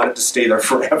want, is I want it to stay there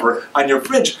forever on your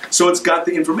fridge. So it's got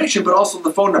the information, but also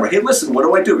the phone number. Hey, listen, what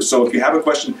do I do? So if you have a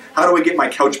question, how do I get my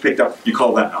couch picked up? You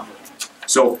call that number.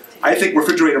 So I think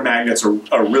refrigerator magnets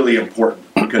are really important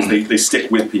because they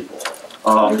stick with people.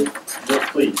 Your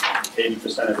fleet,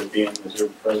 80% of it being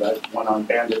reserved for that one on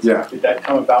Bandits. Yeah. Did that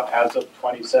come about as of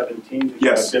 2017? Did you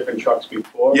Yes. have different trucks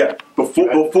before? Yeah,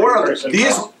 before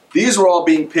these were all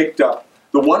being picked up.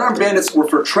 The one-armed bandits were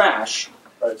for trash,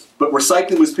 Right. but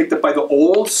recycling was picked up by the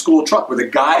old school truck with a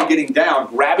guy getting down,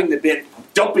 grabbing the bin,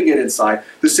 dumping it inside.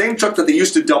 The same truck that they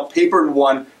used to dump paper in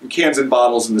one and cans and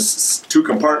bottles in the two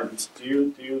compartments.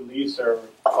 Do you lease or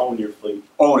own your fleet?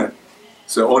 Own it.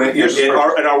 So own it.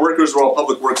 And our workers are all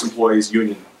Public Works Employees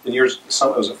Union. In yours,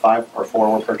 was it 5 or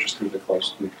 4 were purchased through the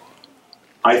close?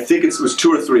 I think it was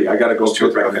 2 or 3. I got to go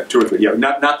through it. 2 or 3. Yeah,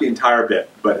 not the entire bit,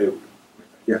 but it,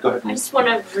 yeah. Go ahead. I just want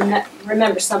to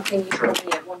remember something you told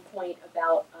me at one point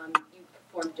about you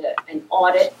performed an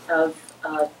audit of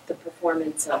the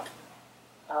performance of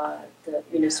the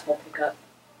municipal pickup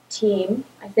team,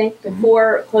 I think,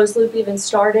 before Closed Loop even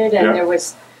started, and there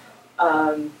was,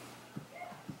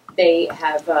 they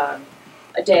have a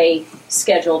day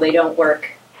schedule, they don't work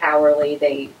hourly,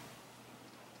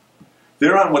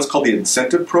 They're on what's called the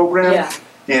incentive program. Yeah.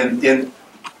 And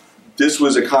this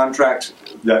was a contract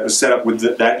that was set up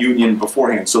with that union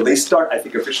beforehand. So they start, I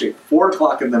think, officially at 4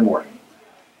 o'clock in the morning.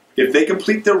 If they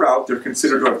complete their route, they're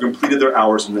considered to have completed their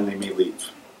hours, and then they may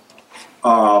leave.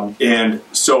 And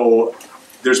so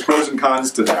there's pros and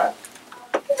cons to that.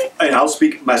 And I'll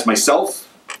speak as myself,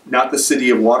 not the city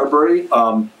of Waterbury.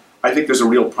 I think there's a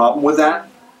real problem with that.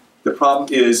 The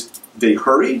problem is they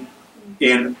hurry,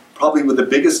 and probably one of the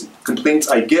biggest complaints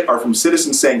I get are from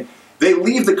citizens saying, they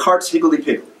leave the carts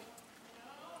higgledy-piggledy.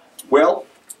 Well,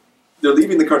 they're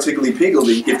leaving the carts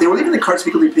higgledy-piggledy. If they were leaving the carts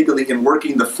higgledy-piggledy and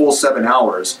working the full 7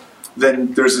 hours,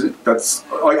 then that's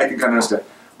I can kind of understand.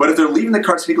 But if they're leaving the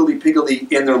carts higgledy-piggledy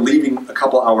and they're leaving a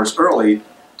couple hours early,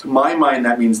 to my mind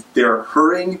that means they're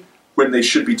hurrying when they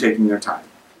should be taking their time.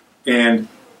 And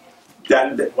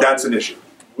that's an issue.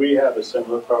 We have a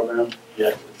similar program,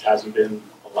 yet it hasn't been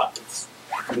a lot. It's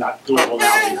not doable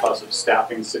now because of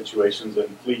staffing situations and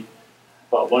fleet.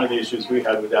 But one of the issues we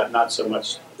had with that, not so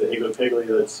much the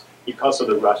higgledy-piggledy, it's because of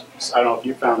the rush. I don't know if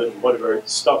you found it, whatever,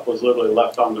 stuff was literally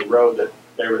left on the road that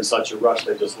they were in such a rush,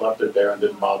 they just left it there and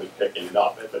didn't bother picking it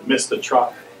up. If it missed the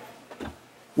truck.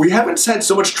 We haven't had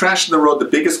so much trash in the road. The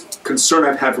biggest concern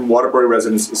I've had from Waterbury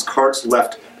residents is carts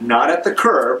left not at the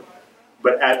curb,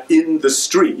 but in the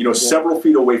street, several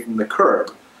feet away from the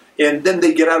curb. And then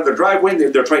they get out of their driveway,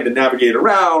 and they're trying to navigate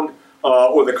around,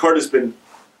 or the cart has been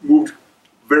moved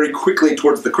very quickly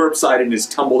towards the curbside and is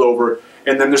tumbled over.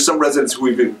 And then there's some residents who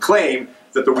even claim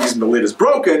that the reason the lid is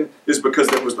broken is because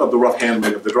of the rough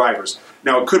handling of the drivers.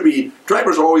 Now, it could be,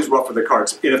 drivers are always rough with their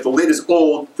carts, and if the lid is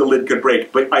old, the lid could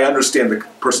break, but I understand the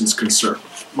person's concern.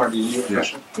 Marty, you have a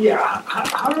question? Yeah,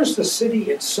 how does the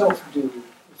city itself do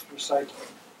with recycling?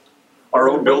 Our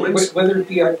own buildings? Whether it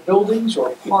be our buildings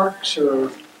or parks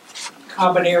or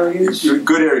common areas?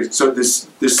 Good areas. So the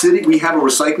city, we have a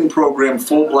recycling program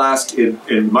full blast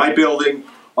in my building,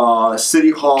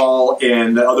 City Hall,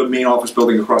 and the other main office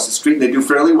building across the street. And they do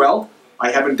fairly well.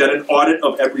 I haven't done an audit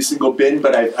of every single bin,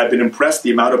 but I've been impressed.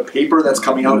 The amount of paper that's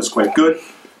coming out is quite good.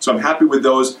 So I'm happy with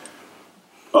those.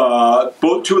 Two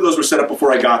of those were set up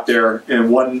before I got there,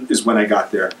 and one is when I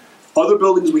got there. Other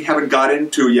buildings we haven't got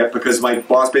into yet because my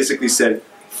boss basically said,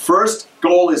 first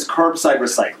goal is curbside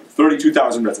recycling,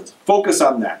 32,000 residents. Focus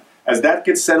on that. As that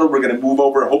gets settled, we're going to move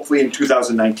over, hopefully in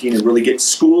 2019, and really get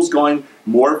schools going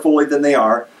more fully than they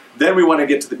are. Then we want to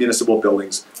get to the municipal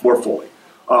buildings more fully.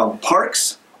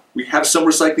 Parks, we have some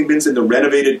recycling bins in the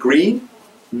renovated green,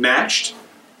 matched.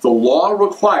 The law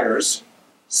requires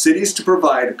cities to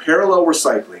provide parallel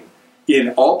recycling in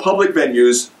all public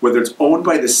venues, whether it's owned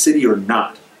by the city or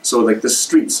not. So like the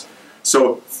streets.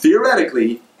 So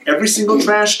theoretically, every single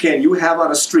trash can you have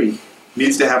on a street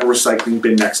needs to have a recycling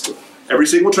bin next to it. Every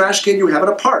single trash can you have in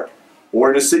a park or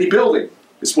in a city building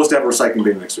is supposed to have a recycling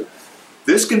bin next to it.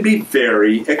 This can be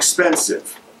very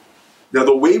expensive. Now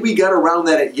the way we got around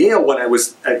that at Yale, when I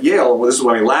was at Yale, well, this was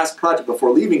my last project before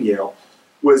leaving Yale,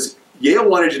 was Yale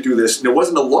wanted to do this, and it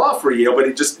wasn't a law for Yale,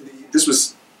 but this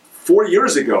was 4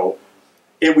 years ago.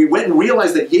 And we went and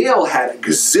realized that Yale had a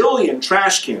gazillion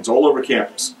trash cans all over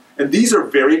campus. And these are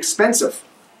very expensive.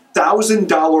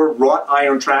 $1,000 wrought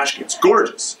iron trash cans.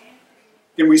 Gorgeous.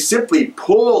 And we simply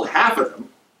pulled half of them,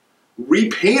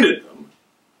 repainted them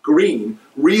green,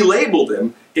 relabeled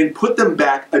them, and put them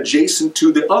back adjacent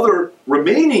to the other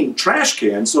remaining trash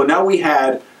cans. So now we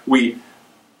have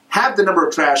the number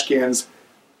of trash cans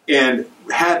and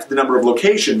had the number of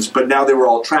locations, but now they were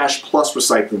all trash plus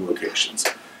recycling locations.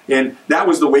 And that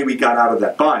was the way we got out of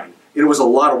that bind. It was a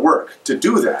lot of work to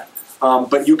do that.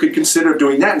 But you could consider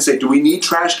doing that and say, do we need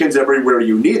trash cans everywhere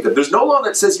you need them? There's no law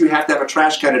that says you have to have a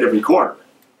trash can at every corner.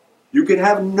 You can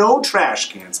have no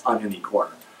trash cans on any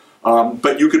corner.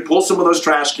 But you could pull some of those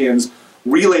trash cans,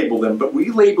 relabel them, but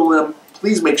relabel them,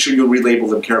 please make sure you relabel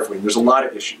them carefully. There's a lot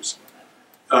of issues.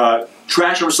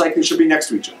 Trash and recycling should be next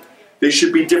to each other. They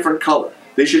should be different color.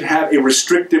 They should have a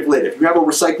restrictive lid. If you have a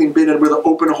recycling bin with an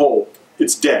open hole,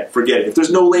 it's dead. Forget it. If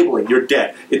there's no labeling, you're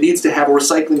dead. It needs to have a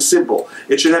recycling symbol.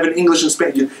 It should have an English and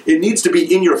Spanish. It needs to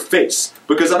be in your face.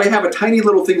 Because if I have a tiny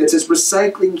little thing that says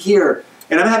recycling here,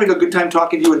 and I'm having a good time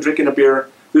talking to you and drinking a beer,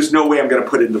 there's no way I'm going to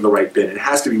put it into the right bin. It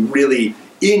has to be really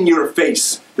in your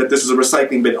face that this is a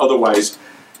recycling bin. Otherwise,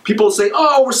 people say,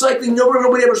 oh, recycling,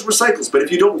 nobody ever recycles. But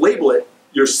if you don't label it,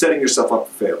 you're setting yourself up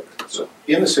for failure. So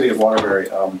in the city of Waterbury,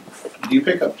 do you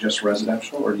pick up just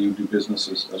residential or do you do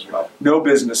businesses as well? No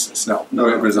businesses, no. No,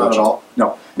 not at all?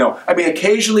 No, no. I mean,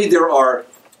 occasionally there are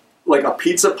like a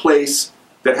pizza place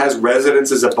that has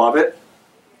residences above it.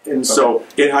 And so,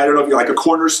 I don't know if you're like a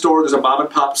corner store, there's a mom and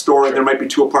pop store, and there might be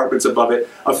 2 apartments above it.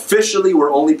 Officially,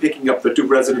 we're only picking up the 2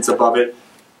 residents above it,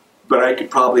 but I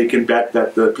can bet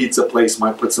that the pizza place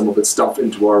might put some of its stuff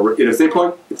into our, if they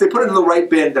put it in the right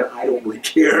bin, then I don't really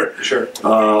care. Sure.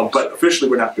 But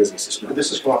officially, we're not businesses. No. This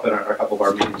has come up in a couple of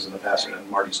our meetings in the past, and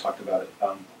Marty's talked about it.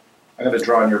 I'm going to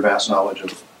draw on your vast knowledge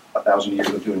of 1,000 years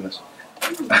of doing this.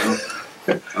 I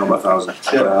don't know about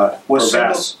 1,000. Was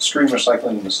single stream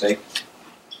recycling a mistake?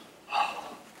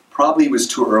 Probably was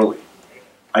too early.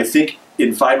 I think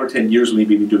in 5 or 10 years we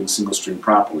may be doing single stream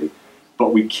properly,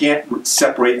 but we can't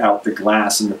separate out the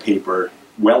glass and the paper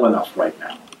well enough right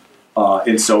now.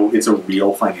 And so it's a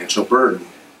real financial burden.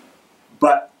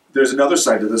 But there's another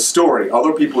side to the story.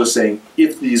 Other people are saying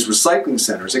if these recycling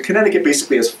centers, and Connecticut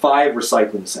basically has 5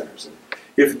 recycling centers,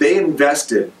 if they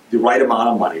invested the right amount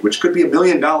of money, which could be $1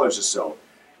 million or so,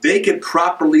 they could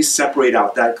properly separate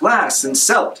out that glass and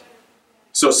sell it.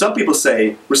 So some people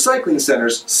say, recycling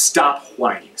centers, stop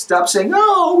whining. Stop saying,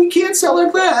 oh, we can't sell our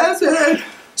glass.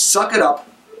 Suck it up,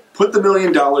 put the $1 million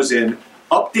in,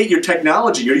 update your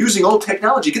technology. You're using old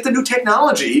technology. Get the new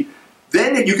technology.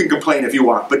 Then you can complain if you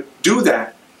want. But do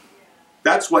that.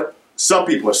 That's what some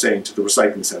people are saying to the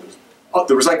recycling centers.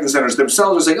 The recycling centers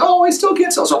themselves are saying, oh, I still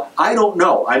can't sell. So I don't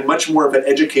know. I'm much more of an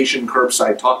education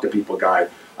curbside, talk to people guy.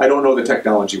 I don't know the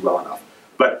technology well enough.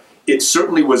 But it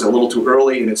certainly was a little too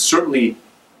early, and it's certainly,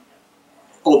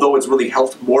 although it's really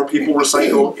helped more people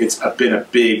recycle, it's been a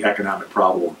big economic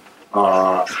problem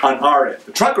on our end.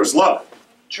 The truckers love it,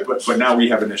 sure. but now we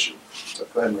have an issue. So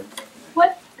go ahead, Marie.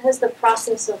 What has the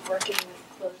process of working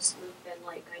with Closed Loop been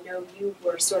like? I know you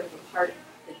were sort of a part of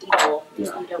the deal.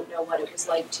 Yeah. You don't know what it was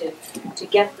like to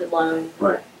get the loan,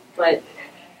 Right. But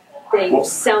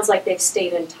sounds like they've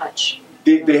stayed in touch.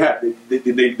 They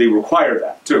require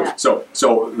that too. Yeah. So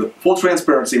the full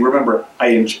transparency. Remember,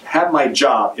 I have my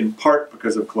job in part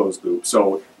because of Closed Loop.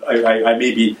 So I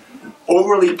may be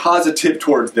overly positive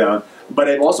towards them, but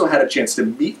I've also had a chance to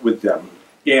meet with them,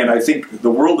 and I think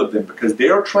the world of them, because they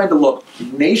are trying to look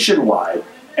nationwide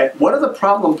at what are the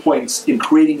problem points in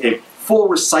creating a full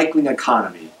recycling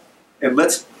economy, and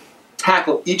let's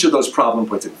tackle each of those problem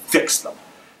points and fix them.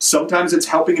 Sometimes it's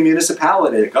helping a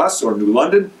municipality like us or New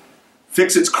London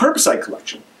fix its curbside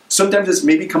collection. Sometimes it's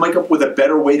maybe coming up with a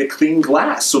better way to clean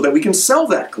glass so that we can sell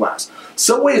that glass.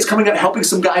 Some way it's coming up helping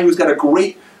some guy who's got a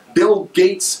great Bill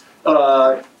Gates,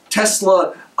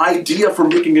 Tesla idea for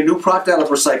making a new product out of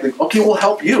recycling. Okay, we'll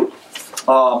help you.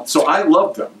 So I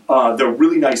love them. They're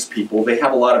really nice people. They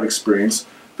have a lot of experience.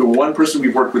 The one person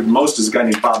we've worked with most is a guy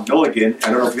named Bob Milligan.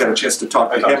 I don't know if you had a chance to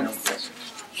talk to him.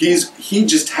 He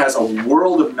just has a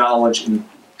world of knowledge in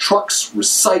trucks,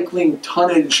 recycling,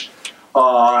 tonnage.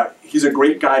 He's a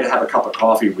great guy to have a cup of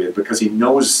coffee with because he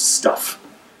knows stuff.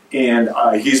 And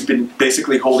he's been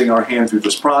basically holding our hand through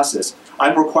this process.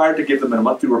 I'm required to give them a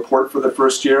monthly report for the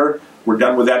first year. We're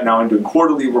done with that now. I'm doing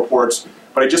quarterly reports.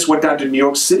 But I just went down to New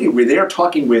York City where they are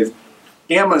talking with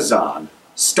Amazon,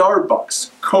 Starbucks,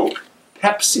 Coke,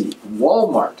 Pepsi,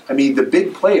 Walmart. I mean, the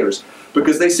big players.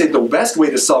 Because they say the best way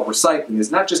to solve recycling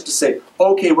is not just to say,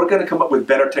 okay, we're going to come up with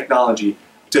better technology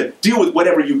to deal with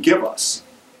whatever you give us.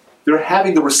 They're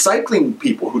having the recycling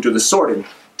people who do the sorting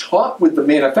talk with the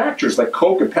manufacturers like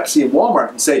Coke and Pepsi and Walmart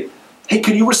and say, hey,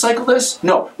 can you recycle this?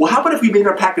 No. Well, how about if we made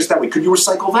our package that way? Could you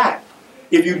recycle that?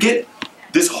 If you get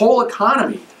this whole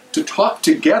economy to talk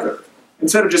together,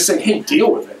 instead of just saying, hey,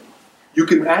 deal with it, you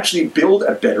can actually build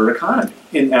a better economy.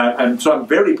 And so I'm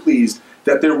very pleased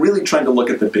that they're really trying to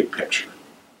look at the big picture.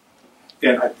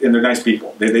 And they're nice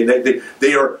people.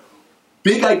 They are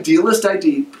big idealist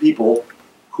people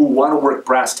who want to work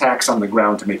brass tacks on the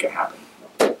ground to make it happen.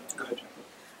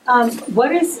 How do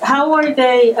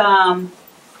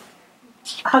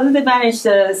they manage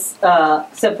the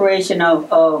separation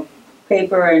of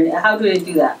paper, and how do they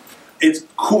do that? It's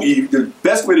cool. The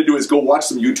best way to do it is go watch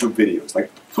some YouTube videos.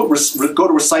 Like go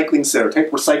to Recycling Center,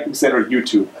 type Recycling Center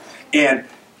YouTube, and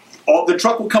the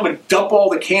truck will come and dump all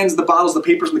the cans, the bottles, the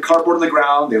papers, and the cardboard on the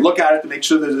ground. They look at it to make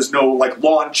sure that there's no like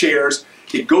lawn chairs.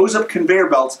 It goes up conveyor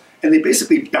belts, and they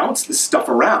basically bounce this stuff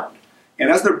around. And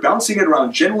as they're bouncing it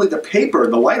around, generally the paper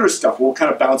and the lighter stuff will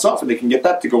kind of bounce off, and they can get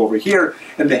that to go over here,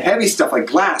 and the heavy stuff like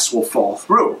glass will fall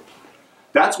through.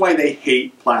 That's why they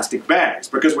hate plastic bags,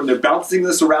 because when they're bouncing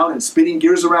this around and spinning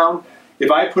gears around, if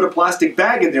I put a plastic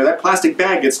bag in there, that plastic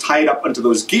bag gets tied up onto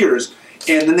those gears,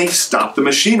 and then they stop the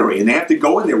machinery, and they have to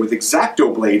go in there with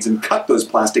X-Acto blades and cut those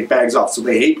plastic bags off, so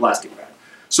they hate plastic bags.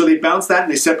 So they bounce that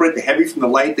and they separate the heavy from the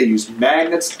light. They use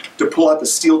magnets to pull out the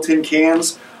steel tin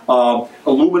cans.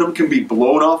 Aluminum can be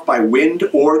blown off by wind,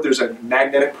 or there's a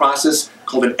magnetic process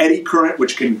called an eddy current,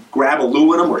 which can grab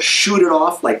aluminum or shoot it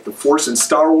off like the Force in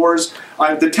Star Wars.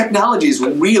 The technology is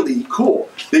really cool.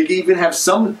 They even have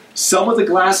some of the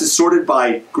glass is sorted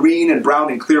by green and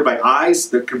brown and clear by eyes.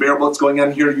 The conveyor belt's going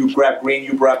on here. You grab green,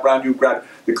 you grab brown, you grab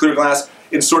the clear glass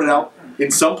and sort it out. In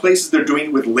some places, they're doing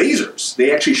it with lasers.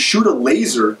 They actually shoot a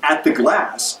laser at the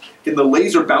glass, and the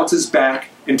laser bounces back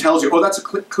and tells you, oh, that's a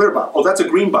clear bottle. Oh, that's a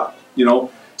green bottle. You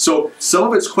know, so some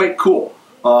of it's quite cool,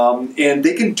 and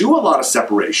they can do a lot of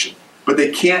separation, but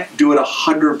they can't do it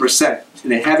 100%,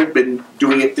 and they haven't been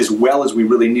doing it as well as we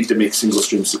really need to make single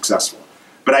stream successful.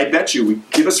 But I bet you,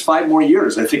 give us 5 more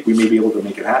years, I think we may be able to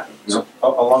make it happen. You know?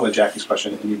 So, along with Jackie's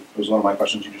question, and it was one of my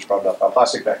questions you just brought up about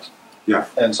plastic bags. Yeah.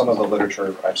 And some of the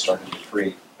literature I've started to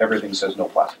read, everything says no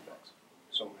plastic bags.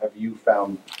 So have you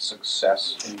found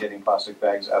success in getting plastic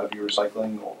bags out of your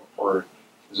recycling, or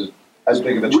is it as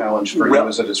big of a challenge for you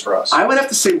as it is for us? I would have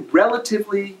to say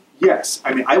relatively yes.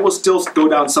 I mean, I will still go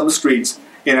down some streets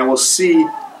and I will see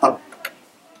a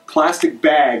plastic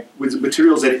bag with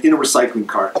materials in a recycling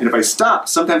cart. And if I stop,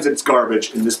 sometimes it's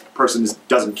garbage and this person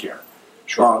doesn't care.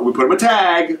 Sure. We put them a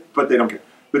tag, but they don't care.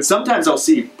 But sometimes I'll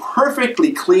see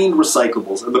perfectly cleaned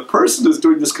recyclables, and the person is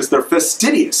doing this because they're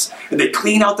fastidious, and they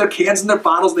clean out their cans and their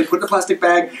bottles, and they put it in a plastic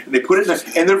bag, and they put it in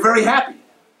and they're very happy.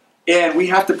 And we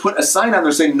have to put a sign on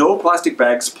there saying, no plastic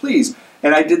bags, please.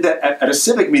 And I did that at a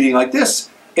civic meeting like this,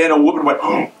 and a woman went,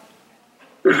 oh.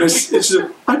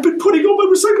 I've been putting all my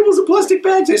recyclables in plastic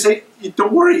bags. I say,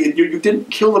 don't worry, you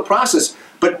didn't kill the process,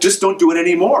 but just don't do it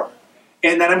anymore.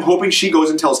 And then I'm hoping she goes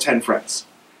and tells 10 friends.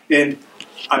 And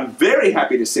I'm very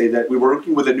happy to say that we were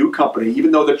working with a new company,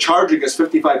 even though they're charging us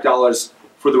 $55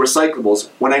 for the recyclables.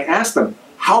 When I asked them,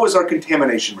 how is our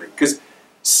contamination rate? Because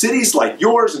cities like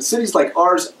yours and cities like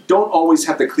ours don't always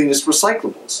have the cleanest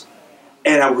recyclables.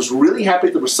 And I was really happy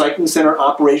the recycling center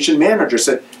operation manager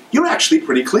said, you're actually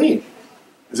pretty clean.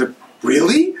 I said,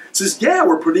 really? He says, yeah,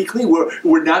 we're pretty clean.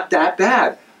 We're not that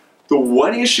bad. The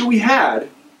one issue we had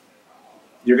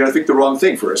you're going to think the wrong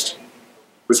thing first,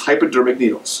 was hypodermic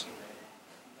needles.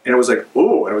 And it was like,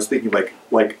 oh, and I was thinking like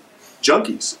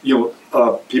junkies,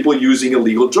 people using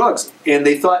illegal drugs. And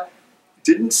they thought, it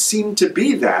didn't seem to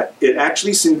be that. It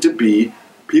actually seemed to be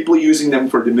people using them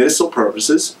for medicinal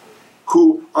purposes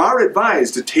who are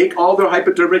advised to take all their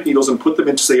hypodermic needles and put them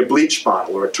into, say, a bleach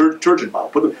bottle or a detergent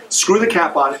bottle. Screw the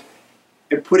cap on it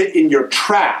and put it in your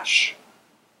trash,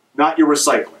 not your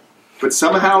recycling. But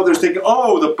somehow they're thinking,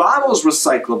 oh, the bottle's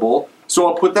recyclable, so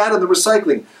I'll put that in the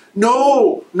recycling.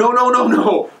 No,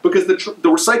 because the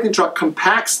recycling truck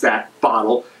compacts that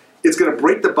bottle. It's going to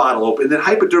break the bottle open, and then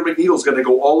hypodermic needle is going to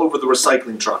go all over the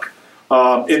recycling truck.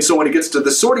 And so when it gets to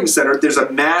the sorting center, there's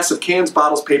a mass of cans,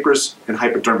 bottles, papers, and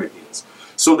hypodermic needles.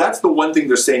 So that's the one thing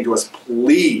they're saying to us,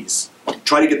 please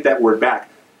try to get that word back.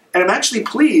 And I'm actually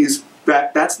pleased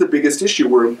that that's the biggest issue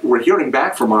we're hearing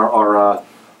back from our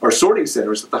sorting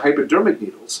centers, that the hypodermic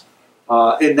needles,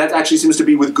 and that actually seems to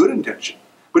be with good intention.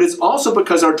 But it's also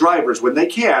because our drivers, when they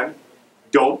can,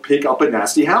 don't pick up a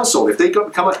nasty household. If they come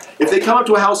up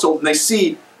to a household and they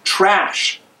see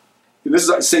trash, and this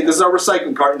is our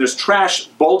recycling cart, and there's trash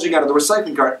bulging out of the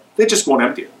recycling cart, they just won't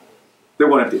empty it. They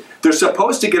won't empty it. They're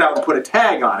supposed to get out and put a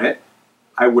tag on it.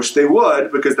 I wish they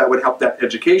would, because that would help that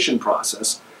education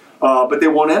process. But they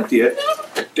won't empty it,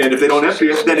 and if they don't empty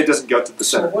it, then it doesn't go to the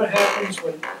center. So what happens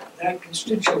when that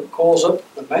constituent calls up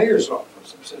the mayor's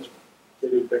office and says,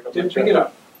 didn't pick it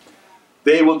up?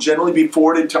 They will generally be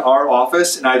forwarded to our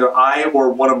office, and either I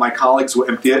or one of my colleagues will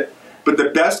empty it. But the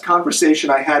best conversation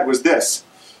I had was this.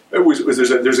 There's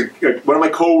one of my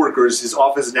coworkers, his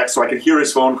office is next, so I can hear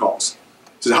his phone calls.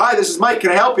 He says, hi, this is Mike,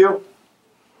 can I help you?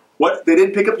 What, they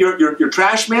didn't pick up your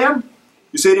trash, ma'am?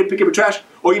 You say they didn't pick up your trash?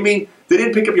 Oh, you mean they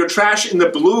didn't pick up your trash in the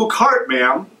blue cart,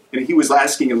 ma'am? And he was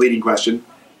asking a leading question.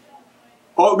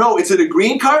 Oh, no, it's in a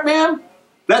green cart, ma'am?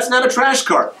 That's not a trash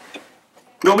cart.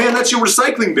 No, ma'am, that's your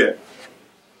recycling bin.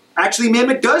 Actually, ma'am,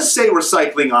 it does say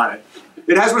recycling on it.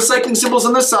 It has recycling symbols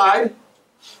on the side.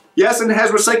 Yes, and it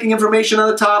has recycling information on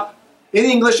the top in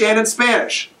English and in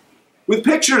Spanish. With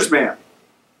pictures, ma'am.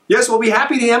 Yes, we'll be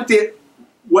happy to empty it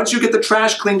once you get the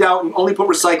trash cleaned out and only put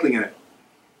recycling in it.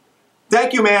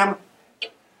 Thank you, ma'am.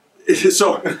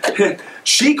 So,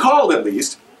 she called at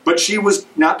least, but she was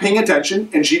not paying attention,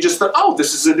 and she just thought, oh,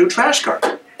 this is a new trash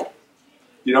cart.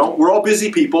 We're all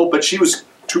busy people, but she was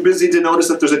too busy to notice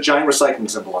that there's a giant recycling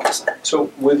symbol on the side.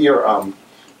 So with your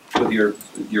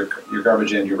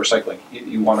garbage and your recycling,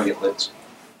 you want to get lids.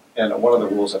 And one of the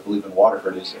rules I believe in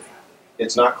Waterford is if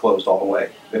it's not closed all the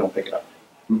way, they don't pick it up.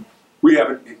 We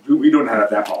don't have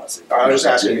that policy. I was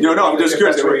just asking. No, I'm just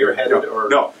curious. That's where you're headed,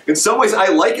 No. In some ways, I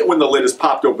like it when the lid is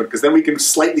popped open because then we can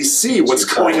slightly see what's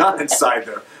going on inside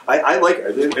there. I like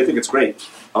it. I think it's great.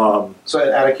 So,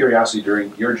 out of curiosity,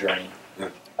 during your journey,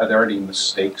 are there any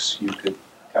mistakes you could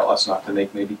tell us not to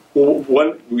make, maybe? Well,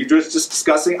 one we were just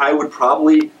discussing, I would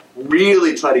probably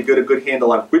really try to get a good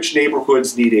handle on which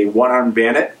neighborhoods need a one-armed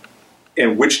bandit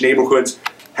and which neighborhoods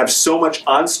have so much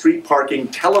on-street parking,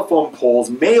 telephone poles,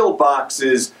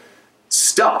 mailboxes,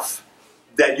 stuff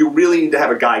that you really need to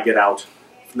have a guy get out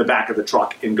from the back of the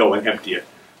truck and go and empty it.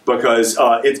 Because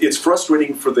it's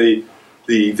frustrating for the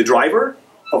driver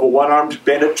of a one-armed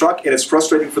bandit truck, and it's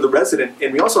frustrating for the resident.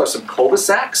 And we also have some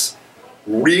cul-de-sacs,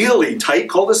 really tight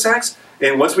cul-de-sacs.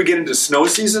 And once we get into snow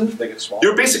season,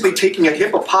 you're basically taking a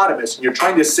hippopotamus and you're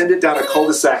trying to send it down a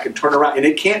cul-de-sac and turn around, and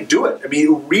it can't do it. I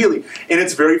mean, really, and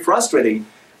it's very frustrating.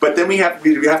 But then we have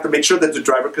to make sure that the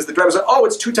driver, because the driver's like, oh,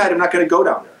 it's too tight, I'm not going to go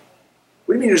down there.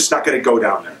 What do you mean you're just not going to go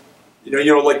down there?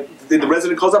 Like the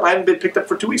resident calls up, I haven't been picked up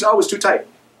for 2 weeks. Oh, it's too tight.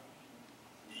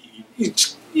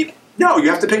 No, you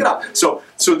have to pick it up. So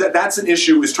that's an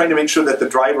issue, is trying to make sure that the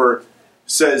driver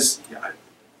says,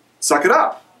 suck it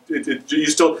up. You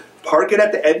still park it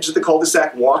at the edge of the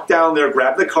cul-de-sac, walk down there,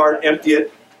 grab the cart, empty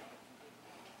it.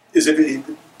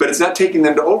 But it's not taking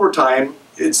them to overtime.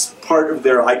 It's part of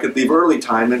their I could leave early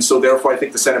time, and so therefore I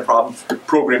think the Senate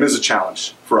program is a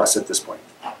challenge for us at this point.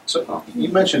 So you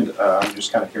mentioned, I'm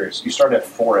just kind of curious, you start at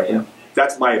 4 a.m.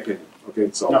 That's my opinion. Okay,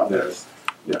 so no,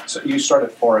 yeah. So you start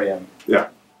at 4 a.m. Yeah.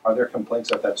 Are there complaints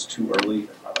that that's too early?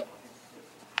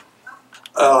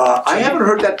 I haven't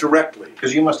heard that directly.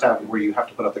 Because you must have where you have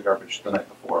to put out the garbage the night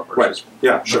before versus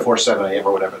before 7 a.m.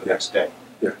 or whatever the next day.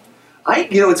 Yeah.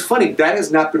 It's funny, that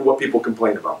has not been what people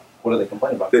complain about. What do they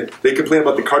complain about? They complain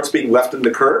about the carts being left in the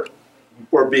curb,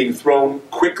 or being thrown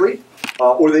quickly,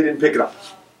 or they didn't pick it up.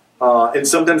 And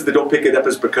sometimes they don't pick it up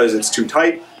is because it's too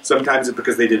tight. Sometimes it's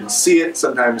because they didn't see it.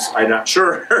 Sometimes I'm not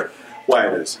sure why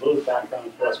it is. A little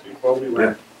background for us. Before we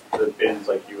went to the bins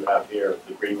like you have here,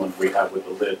 the green ones we have with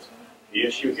the lids, the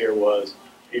issue here was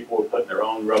people were putting their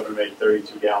own Rubbermaid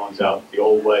 32 gallons out the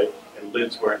old way, and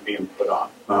lids weren't being put on.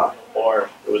 Or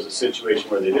it was a situation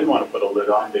where they didn't want to put a lid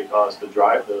on because the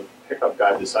pickup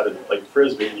guy decided to play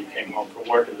Frisbee, and you came home from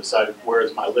work and decided,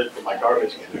 where's my lid for my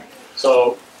garbage can?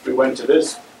 So we went to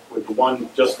this with the one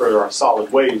just for our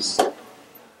solid waste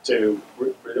to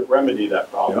remedy that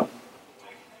problem.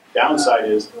 Yeah. Downside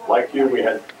is, like you, we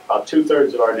had about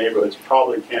 2/3 of our neighborhoods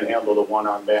probably can't handle the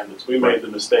one-armed bandits. We made the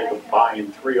mistake of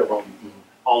buying 3 of them,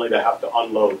 only to have to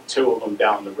unload 2 of them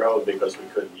down the road because we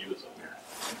couldn't use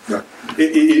them. Yeah.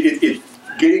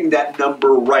 Getting that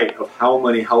number right of how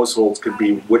many households could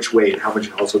be which way and how many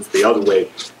households the other way,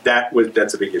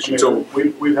 that's a big issue. I mean, so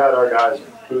we've had our guys,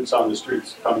 boots on the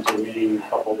streets, come to a meeting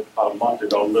about a month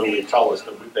ago, and literally tell us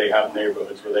that they have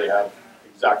neighborhoods where they have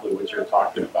exactly what you're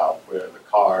talking about, where the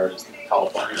cars, the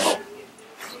telephone,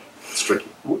 it's tricky.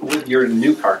 With your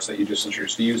new carts that you just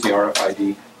introduced, do you use the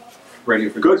RFID radio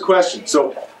frequency? Good question.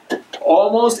 So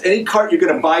almost any cart you're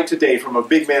going to buy today from a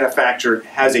big manufacturer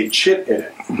has a chip in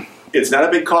it. It's not a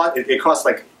big cost. It costs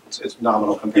like... It's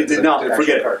nominal compared to the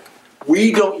forget it. Cart.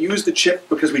 We don't use the chip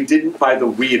because we didn't buy the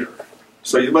reader.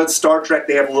 So you about Star Trek,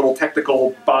 they have a little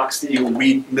technical box that you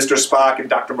read. Mr. Spock and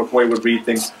Dr. McCoy would read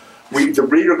things. The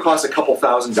reader costs a couple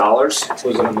 $1,000s.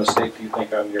 Was it a mistake, do you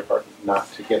think, on your part not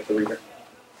to get the reader?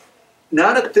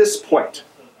 Not at this point,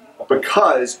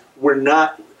 because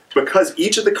because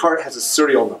each of the cart has a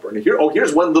serial number. And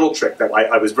here's one little trick that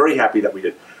I was very happy that we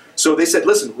did. So they said,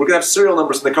 listen, we're going to have serial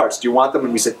numbers in the carts. Do you want them?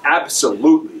 And we said,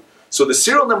 absolutely. So the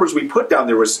serial numbers we put down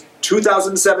there was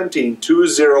 2017,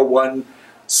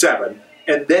 2017,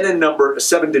 and then a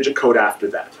 7-digit code after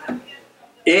that.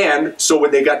 And so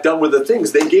when they got done with the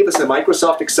things, they gave us a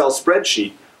Microsoft Excel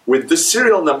spreadsheet with the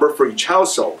serial number for each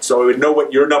household. So it would know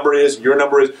what your number is, your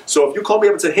number is. So if you called me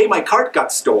up and said, hey, my cart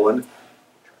got stolen,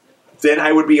 then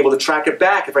I would be able to track it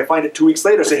back. If I find it 2 weeks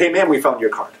later, say, hey, man, we found your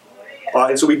cart.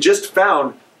 And so we just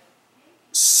found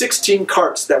 16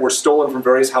 carts that were stolen from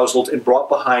various households and brought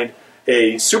behind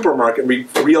a supermarket. We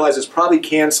realized it's probably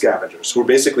can scavengers who are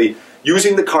basically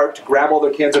using the cart to grab all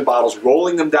their cans and bottles,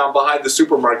 rolling them down behind the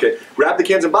supermarket, grab the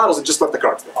cans and bottles, and just left the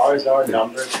carts there. Ours are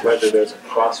numbers, whether there's a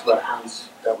cross-reference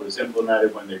that was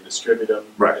implemented when they distribute them,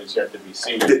 right, is yet to be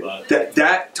seen.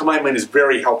 That, to my mind, is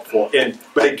very helpful.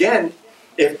 But again,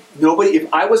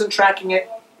 if I wasn't tracking it,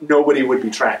 nobody would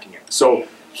be tracking it. So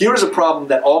here's a problem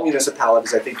that all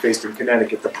municipalities, I think, faced in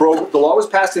Connecticut. The law was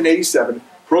passed in '87.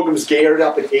 Programs geared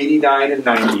up in '89 and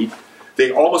 '90.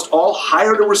 They almost all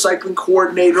hired a recycling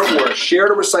coordinator or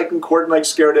shared a recycling coordinator like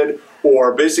Scare did,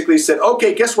 or basically said,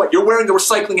 okay, guess what? You're wearing the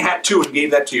recycling hat too, and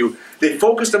gave that to you. They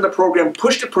focused on the program,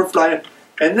 pushed it per line,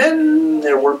 and then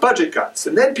there were budget cuts,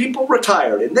 and then people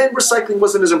retired, and then recycling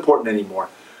wasn't as important anymore.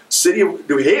 City of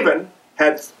New Haven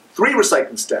had 3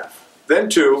 recycling staff, then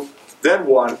 2, then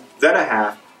 1, then a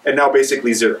half, and now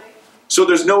basically 0. So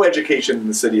there's no education in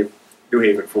the city of New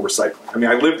Haven for recycling. I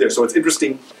mean, I live there, so it's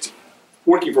interesting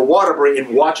working for Waterbury and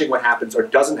watching what happens or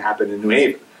doesn't happen in New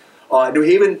Haven. New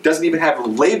Haven doesn't even have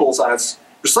labels on its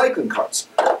recycling carts.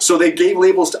 So they gave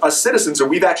labels to us citizens,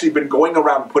 and we've actually been going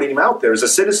around putting them out there as a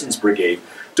citizens brigade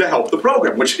to help the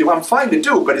program, which I'm fine to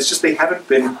do, but it's just they haven't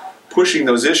been pushing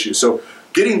those issues. So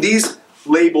getting these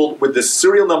labeled with the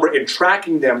serial number and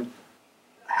tracking them,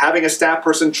 having a staff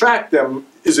person track them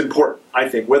is important, I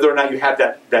think. Whether or not you have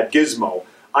that gizmo,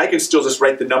 I can still just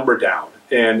write the number down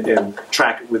and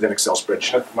track it with an Excel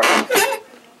spreadsheet.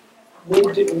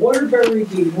 Would Waterbury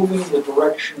be moving the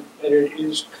direction that it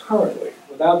is currently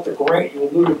without the grant you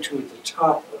alluded to at the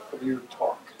top of your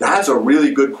talk? That's a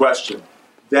really good question.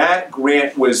 That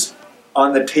grant was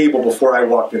on the table before I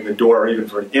walked in the door, or even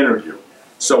for an interview.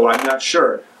 So I'm not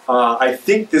sure. I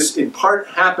think this in part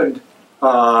happened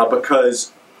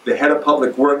because the head of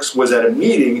Public Works was at a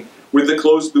meeting with the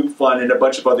Closed Loop Fund and a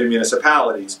bunch of other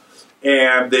municipalities.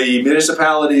 And the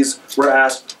municipalities were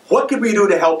asked, what could we do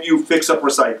to help you fix up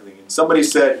recycling? And somebody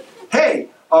said, hey,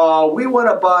 we want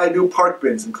to buy new park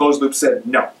bins. And Closed Loop said,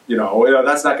 no,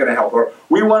 that's not going to help. Or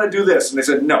we want to do this. And they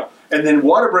said, no. And then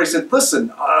Waterbury said,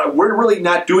 listen, we're really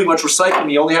not doing much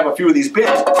recycling. You only have a few of these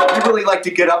bins. We'd really like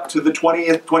to get up to the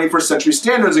 21st century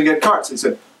standards and get carts. They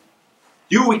said,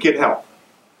 we can help.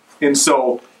 And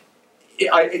so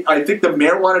I think the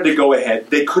mayor wanted to go ahead.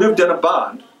 They could have done a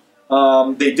bond.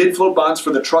 They did float bonds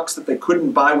for the trucks that they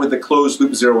couldn't buy with the closed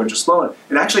loop zero-interest loan.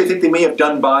 And actually, I think they may have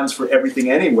done bonds for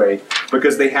everything anyway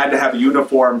because they had to have a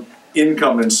uniform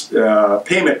income and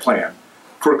payment plan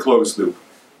for closed loop.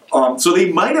 So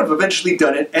they might have eventually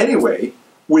done it anyway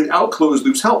without closed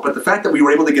loop's help. But the fact that we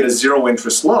were able to get a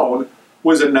zero-interest loan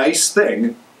was a nice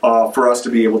thing for us to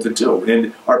be able to do.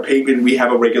 And our payment, we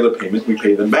have a regular payment. We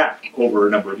pay them back over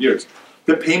a number of years.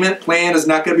 the payment plan is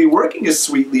not going to be working as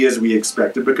sweetly as we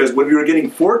expected, because when we were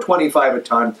getting $4.25 a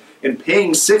ton and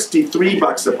paying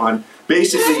 $63 a ton,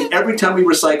 basically every time we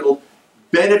recycled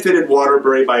benefited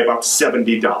Waterbury by about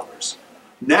 $70.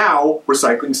 Now,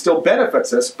 recycling still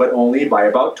benefits us, but only by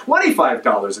about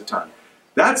 $25 a ton.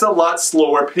 That's a lot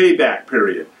slower payback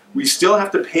period. We still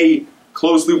have to pay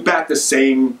closed loop back the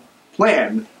same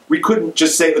plan. We couldn't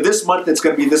just say, this month it's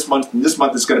going to be this month, and this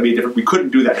month it's going to be different. We couldn't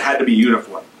do that. It had to be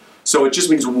uniform. So it just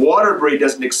means Waterbury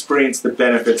doesn't experience the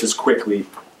benefits as quickly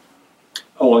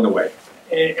along the way.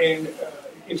 And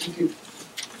if you could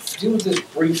deal with this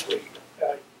briefly,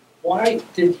 why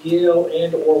did Yale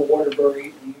and or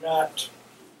Waterbury not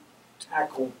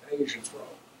tackle pay-as-you-throw?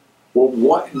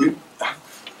 Well,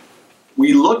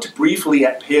 we looked briefly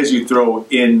at pay-as-you-throw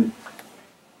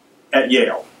at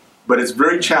Yale, but it's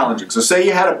very challenging. So say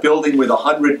you had a building with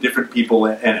 100 different people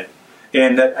in it,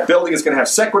 and that building is going to have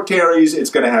secretaries,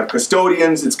 it's going to have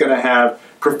custodians, it's going to have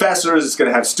professors, it's going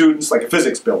to have students, like a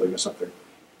physics building or something.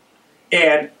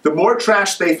 And the more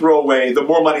trash they throw away, the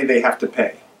more money they have to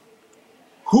pay.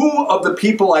 Who of the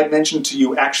people I mentioned to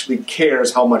you actually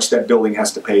cares how much that building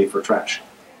has to pay for trash?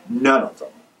 None of them.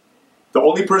 The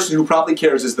only person who probably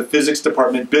cares is the physics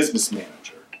department business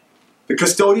manager. The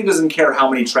custodian doesn't care how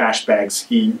many trash bags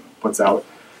he puts out.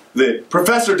 The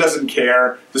professor doesn't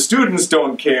care. The students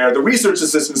don't care. The research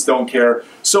assistants don't care.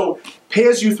 So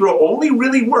pay-as-you-throw only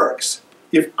really works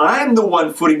if I'm the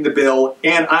one footing the bill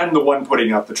and I'm the one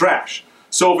putting out the trash.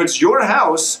 So if it's your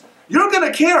house, you're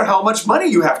going to care how much money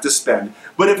you have to spend.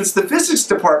 But if it's the physics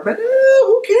department,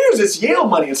 who cares? It's Yale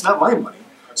money. It's not my money.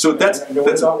 So that's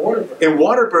Waterbury. In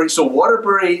Waterbury. So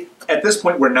Waterbury, at this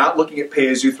point, we're not looking at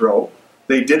pay-as-you-throw.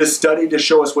 They did a study to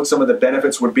show us what some of the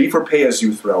benefits would be for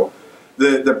pay-as-you-throw.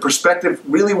 The perspective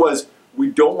really was, we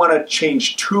don't want to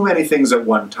change too many things at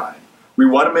one time. We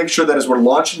want to make sure that as we're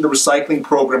launching the recycling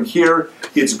program here,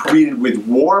 it's greeted with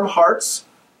warm hearts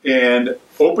and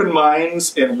open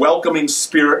minds and welcoming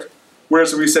spirit.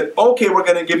 Whereas if we said, okay, we're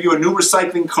going to give you a new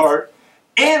recycling cart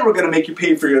and we're going to make you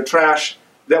pay for your trash,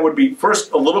 that would be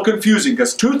first a little confusing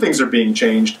because two things are being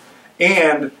changed,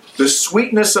 and the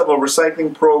sweetness of a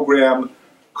recycling program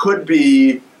could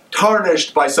be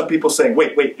tarnished by some people saying,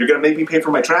 wait, you're going to make me pay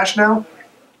for my trash now?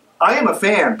 I am a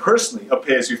fan, personally, of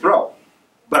pay-as-you-throw.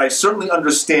 But I certainly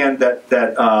understand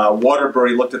that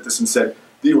Waterbury looked at this and said,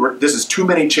 this is too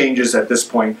many changes at this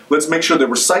point. Let's make sure the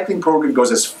recycling program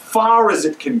goes as far as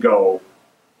it can go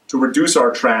to reduce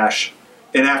our trash.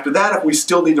 And after that, if we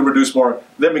still need to reduce more,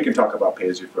 then we can talk about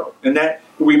pay-as-you-throw. And that,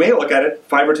 we may look at it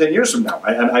 5 or 10 years from now.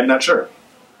 I'm not sure.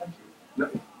 No.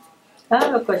 I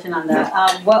have a question on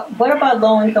that. What about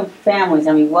low-income families?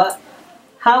 I mean,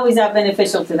 how is that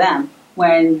beneficial to them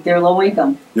when they're low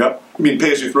income? Yep. You mean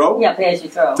pay-as-you-throw? Yeah,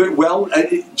 pay-as-you-throw. Well,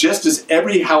 just as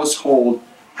every household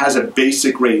has a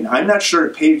basic rate, I'm not sure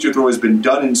if pay-as-you-throw has been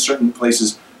done in certain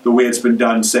places the way it's been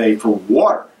done, say, for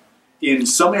water. In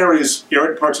some areas,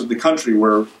 arid parts of the country,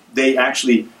 where they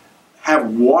actually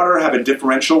have water have a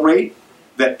differential rate,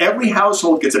 that every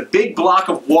household gets a big block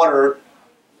of water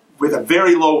with a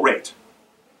very low rate,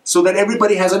 so that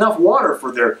everybody has enough water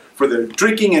for their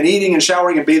drinking and eating and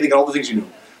showering and bathing and all the things you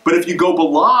know. But if you go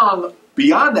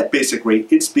beyond that basic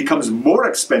rate, it becomes more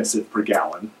expensive per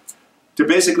gallon to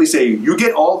basically say you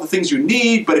get all the things you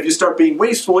need, but if you start being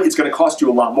wasteful, it's going to cost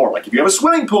you a lot more. Like if you have a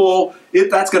swimming pool,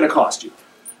 that's going to cost you.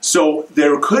 So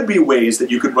there could be ways that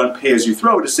you could run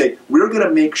pay-as-you-throw to say, we're going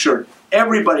to make sure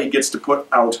everybody gets to put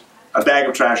out a bag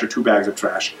of trash or 2 bags of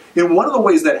trash. And one of the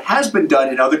ways that has been done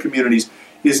in other communities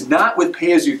is not with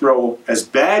pay-as-you-throw as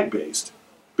bag-based,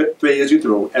 but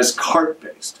pay-as-you-throw as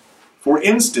cart-based. For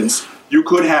instance, you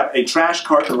could have a trash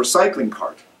cart and a recycling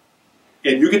cart,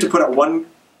 and you get to put out 1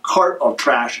 cart of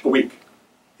trash a week.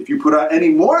 If you put out any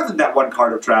more than that 1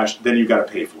 cart of trash, then you've got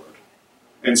to pay for it.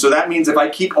 And so that means if I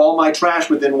keep all my trash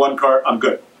within 1 cart, I'm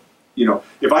good. You know,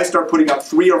 if I start putting out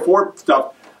 3 or 4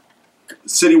 stuff, the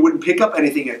city wouldn't pick up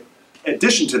anything in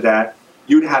addition to that.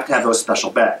 You'd have to have those special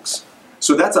bags.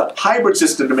 So that's a hybrid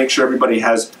system to make sure everybody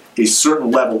has a certain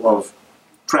level of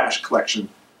trash collection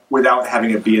without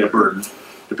having it be a burden,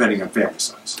 depending on family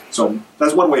size. So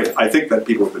that's one way I think that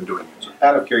people have been doing it.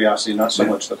 Out of curiosity, not so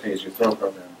much the pay-as-you-throw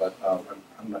program, but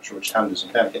I'm not sure which town it is in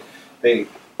Connecticut. They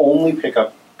only pick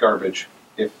up garbage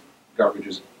if garbage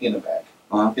is in a bag.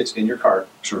 It's in your cart,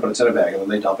 but it's in a bag, and then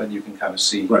they dump it, and you can kind of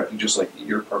see, just like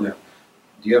your program. Yeah.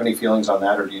 Do you have any feelings on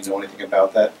that, or do you know anything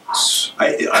about that?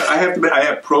 I have to admit, I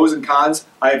have pros and cons.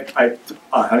 I'm going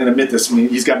to admit this. I mean,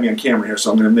 he's got me on camera here,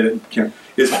 so I'm going to admit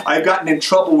it. I've gotten in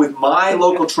trouble with my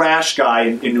local trash guy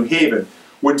in New Haven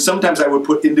when sometimes I would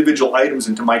put individual items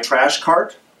into my trash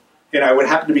cart, and I would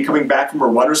happen to be coming back from a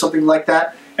run or something like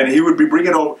that, and he would be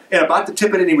bringing it over, and about to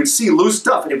tip it, and he would see loose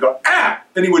stuff, and he'd go, ah!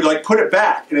 And he would like put it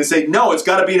back, and he'd say, no, it's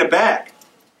got to be in a bag.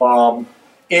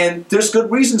 And there's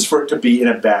good reasons for it to be in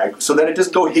a bag, so that it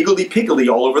doesn't go higgledy-piggledy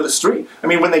all over the street. I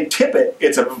mean, when they tip it,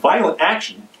 it's a violent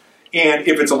action, and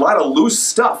if it's a lot of loose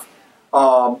stuff,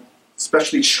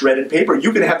 especially shredded paper,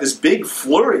 you can have this big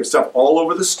flurry of stuff all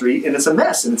over the street, and it's a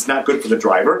mess, and it's not good for the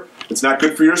driver, it's not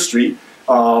good for your street.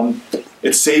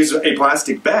 It saves a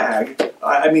plastic bag.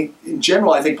 I mean, in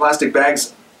general, I think plastic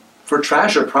bags for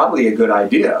trash are probably a good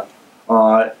idea.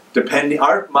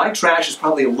 My trash is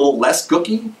probably a little less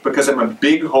gooky because I'm a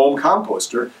big home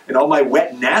composter, and all my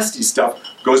wet, nasty stuff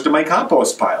goes to my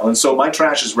compost pile, and so my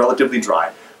trash is relatively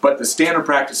dry. But the standard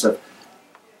practice of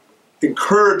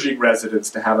encouraging residents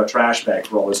to have a trash bag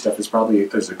for all this stuff is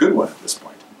a good one at this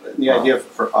point. The idea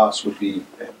for us would be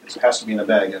it has to be in a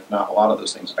bag. If not, a lot of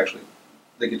those things actually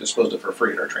they get disposed of for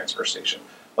free at our transfer station,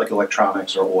 like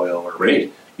electronics or oil or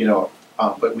Great. You know.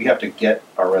 But we have to get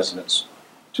our residents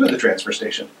to the transfer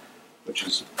station, which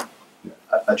is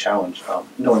a challenge,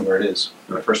 knowing where it is,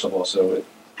 first of all. So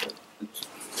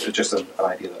it's just an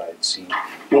idea that I had seen.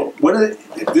 Well,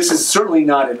 this is certainly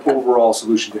not an overall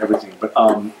solution to everything, but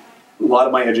a lot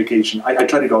of my education, I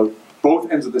try to go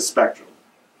both ends of the spectrum.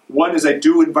 One is I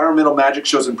do environmental magic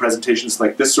shows and presentations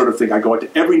like this sort of thing. I go into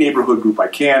every neighborhood group I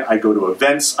can. I go to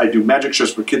events. I do magic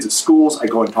shows for kids at schools. I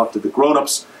go and talk to the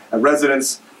grown-ups and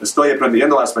residents. Estoy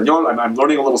aprendiendo español. I'm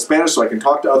learning a little Spanish so I can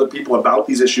talk to other people about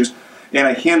these issues. And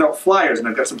I hand out flyers, and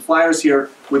I've got some flyers here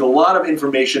with a lot of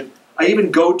information. I even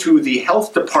go to the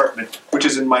health department, which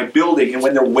is in my building, and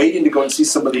when they're waiting to go and see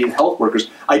some of the health workers,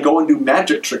 I go and do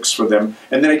magic tricks for them,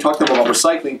 and then I talk to them about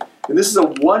recycling. And this is a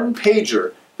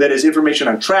one-pager that is information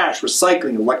on trash,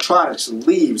 recycling, electronics,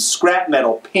 leaves, scrap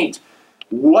metal, paint.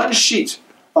 One sheet.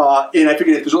 And I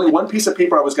figured if there's only one piece of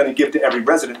paper I was going to give to every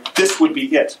resident, this would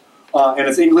be it. And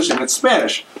it's English and it's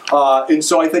Spanish. And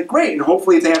so I think, great, and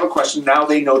hopefully if they have a question, now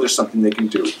they know there's something they can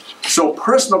do. So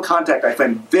personal contact I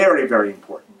find very, very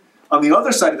important. On the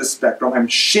other side of the spectrum, I'm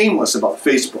shameless about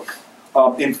Facebook.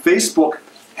 And Facebook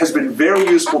has been very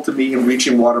useful to me in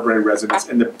reaching Waterbury residents,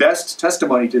 and the best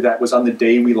testimony to that was on the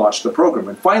day we launched the program.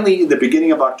 And finally, in the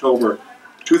beginning of October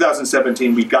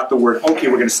 2017, we got the word, okay,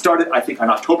 we're going to start it, I think, on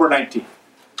October 19th.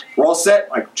 We're all set.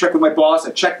 I checked with my boss.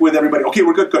 I checked with everybody. Okay,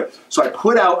 we're good, good. So I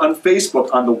put out on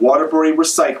Facebook, on the Waterbury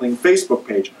Recycling Facebook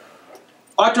page,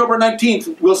 October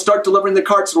 19th, we'll start delivering the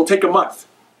carts. It'll take a month.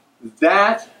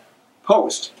 That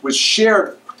post was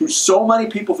shared through so many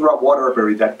people throughout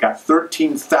Waterbury that got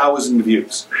 13,000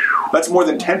 views. That's more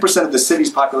than 10% of the city's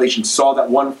population saw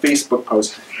that one Facebook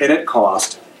post, and it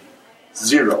cost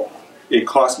 $0. It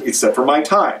cost me, except for my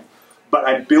time. But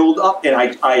I build up, and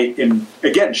I am,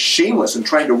 again, shameless in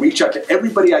trying to reach out to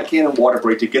everybody I can in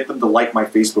Waterbury to get them to like my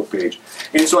Facebook page.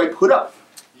 And so I put up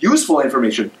useful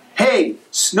information. Hey,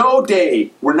 snow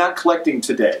day, we're not collecting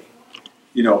today.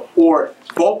 You know, or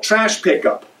bulk trash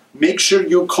pickup. Make sure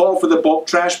you call for the bulk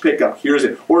trash pickup. Here's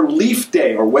it. Or leaf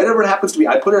day, or whatever it happens to be.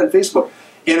 I put it on Facebook,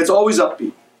 and it's always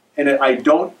upbeat. And I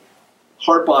don't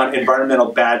harp on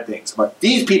environmental bad things. But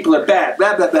these people are bad,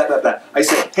 blah, blah, blah, blah, blah. I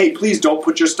say, hey, please don't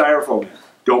put your styrofoam in.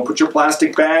 Don't put your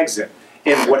plastic bags in.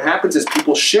 And what happens is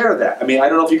people share that. I mean, I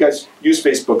don't know if you guys use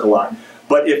Facebook a lot,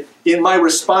 but if in my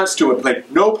response to it, like,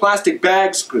 no plastic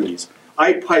bags, please,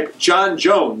 I pipe John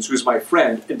Jones, who's my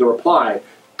friend, in the reply,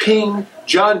 ping,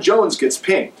 John Jones gets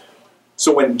pinged.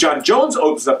 So when John Jones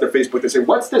opens up their Facebook, they say,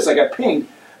 what's this? I got pinged.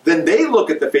 Then they look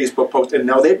at the Facebook post, and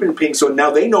now they've been pinged, so now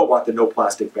they know about the no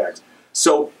plastic bags.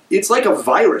 So it's like a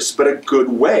virus, but a good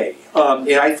way.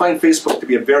 And I find Facebook to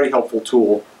be a very helpful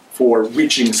tool for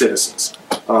reaching citizens.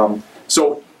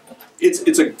 So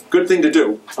it's a good thing to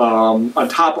do, on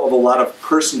top of a lot of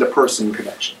person-to-person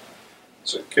connection.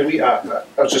 So can we, I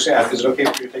was just going to ask, is it okay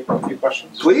for you to take a few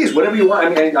questions? Please, whatever you want. I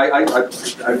mean,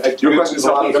 your questions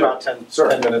will need about 10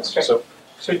 minutes. Okay. So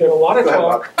So you have a lot of Go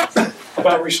ahead, talk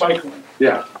about recycling,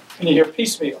 yeah. and you hear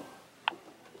piecemeal.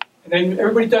 And then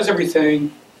everybody does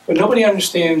everything, but nobody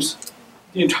understands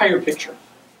the entire picture.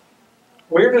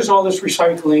 Where does all this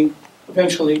recycling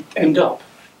eventually end up?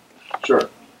 Sure.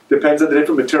 Depends on the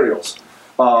different materials.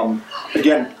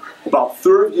 Again, about a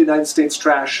third of the United States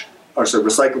trash, or sorry,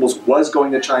 recyclables, was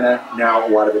going to China. Now a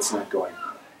lot of it's not going.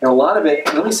 And a lot of it,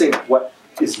 let me say what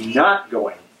is not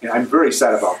going, and I'm very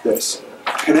sad about this.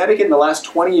 Connecticut in the last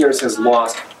 20 years has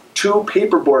lost 2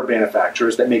 paperboard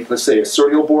manufacturers that make, let's say, a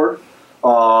cereal board,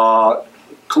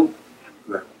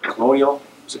 Colonial,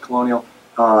 was it Colonial?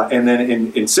 And then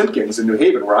in Simpkins in New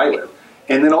Haven, where I live.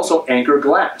 And then also Anchor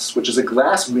Glass, which is a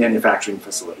glass manufacturing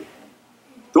facility.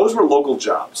 Those were local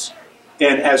jobs.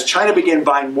 And as China began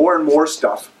buying more and more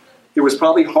stuff, it was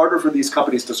probably harder for these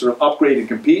companies to sort of upgrade and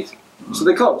compete, so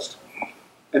they closed.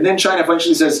 And then China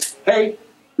eventually says, hey,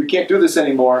 we can't do this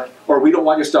anymore, or we don't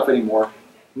want your stuff anymore.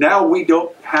 Now we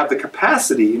don't have the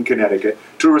capacity in Connecticut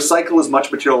to recycle as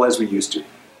much material as we used to.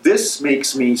 This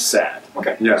makes me sad.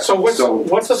 Okay. Yeah. So what's the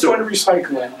point of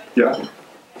recycling Yeah.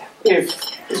 if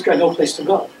it's got no place to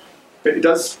go? It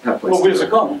does have places. Well, where's it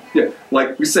going? Yeah,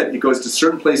 like we said, it goes to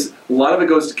certain places. A lot of it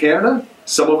goes to Canada.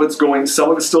 Some of it's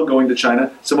still going to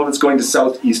China. Some of it's going to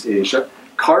Southeast Asia.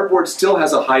 Cardboard still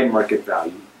has a high market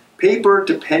value. Paper,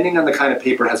 depending on the kind of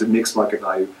paper, has a mixed market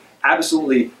value.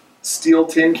 Absolutely, steel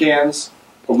tin cans,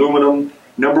 aluminum,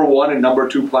 number 1 and number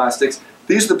 2 plastics.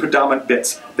 These are the predominant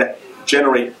bits that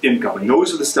generate income, and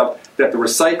those are the stuff that the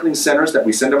recycling centers that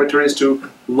we send our materials to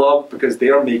love because they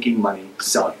are making money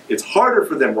selling. It's harder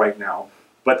for them right now,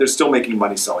 but they're still making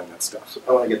money selling that stuff.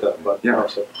 I want to get that, but Yeah.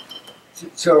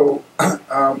 So,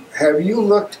 have you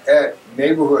looked at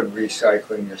neighborhood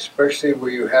recycling, especially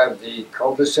where you have the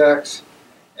cul-de-sacs,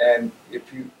 and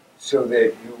so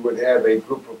that you would have a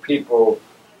group of people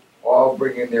all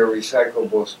bringing their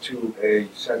recyclables to a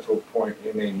central point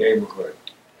in a neighborhood?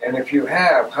 And if you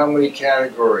have, how many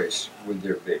categories would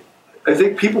there be? I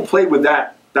think people played with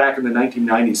that back in the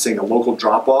 1990s, saying a local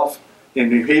drop-off. In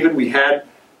New Haven, we had,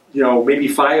 maybe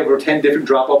 5 or 10 different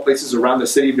drop-off places around the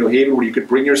city of New Haven where you could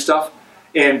bring your stuff.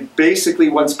 And basically,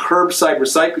 once curbside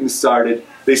recycling started,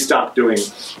 they stopped doing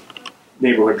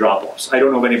neighborhood drop-offs. I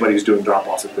don't know of anybody who's doing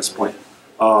drop-offs at this point.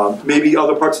 Maybe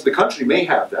other parts of the country may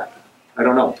have that. I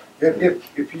don't know.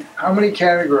 How many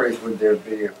categories would there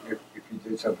be if you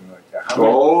did something like that? How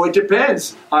many? Oh, it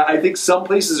depends. I think some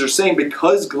places are saying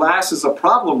because glass is a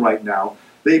problem right now,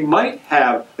 they might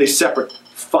have a separate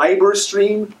fiber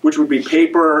stream, which would be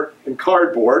paper and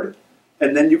cardboard,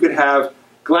 and then you could have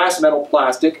glass, metal,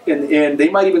 plastic, and they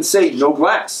might even say no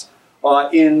glass.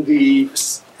 In the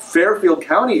Fairfield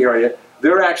County area,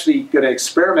 they're actually going to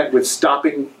experiment with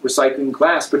stopping recycling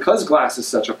glass because glass is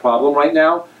such a problem right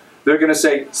now. They're going to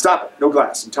say, stop it, no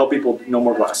glass, and tell people no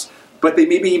more glass. But they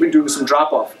may be even doing some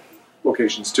drop-off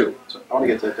locations too. So I want to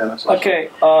get to that, Dennis.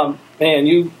 Okay,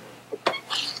 man,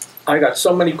 I got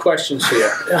so many questions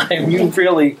here. And you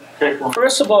really,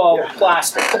 first of all,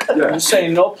 plastic. Yeah. You're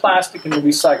saying no plastic in the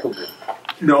recycle bin.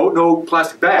 No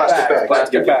plastic bags.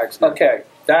 Plastic bags. Okay,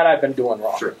 that I've been doing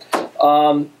wrong. Sure.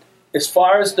 As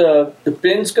far as the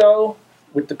bins go,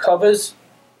 with the covers,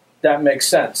 that makes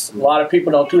sense. A lot of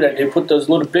people don't do that. They put those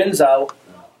little bins out,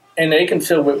 and they can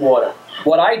fill with water.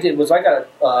 What I did was I got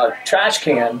a trash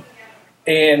can,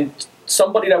 and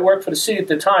somebody that worked for the city at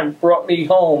the time brought me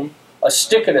home a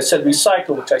sticker that said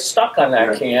recycle, which I stuck on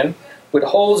that can with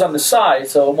holes on the side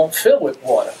so it won't fill with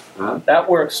water. That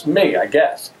works for me, I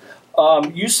guess.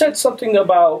 You said something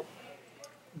about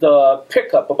the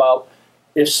pickup, about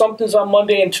if something's on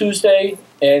Monday and Tuesday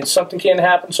and something can't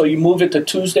happen, so you move it to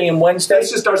Tuesday and Wednesday? That's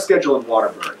just our schedule in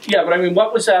Waterbury. Yeah, but I mean,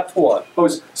 what was that for?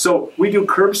 So we do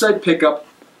curbside pickup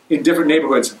in different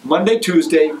neighborhoods. Monday,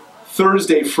 Tuesday,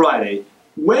 Thursday, Friday.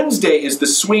 Wednesday is the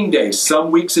swing day.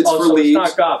 Some weeks it's for leaves.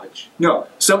 It's not garbage. No,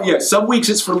 some weeks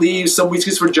it's for leaves, some weeks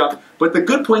it's for junk. But the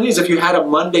good point is, if you had a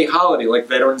Monday holiday like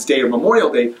Veterans Day or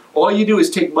Memorial Day, all you do is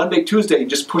take Monday, Tuesday, and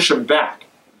just push them back.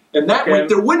 And that week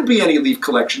there wouldn't be any leaf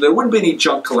collection, there wouldn't be any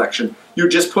junk collection. You're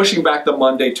just pushing back the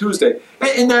Monday, Tuesday,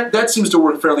 and that seems to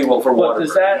work fairly well for Waterbury.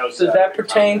 Does that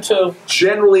pertain to?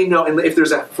 Generally, no. And if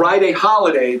there's a Friday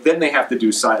holiday, then they have to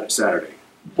do Saturday.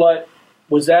 But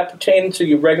was that pertaining to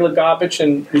your regular garbage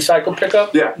and recycle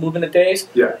pickup? Yeah. Moving the days?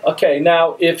 Yeah. Okay,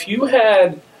 now if you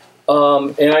had,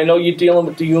 and I know you're dealing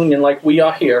with the union like we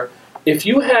are here, if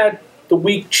you had the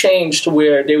week changed to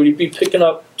where they would be picking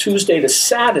up Tuesday to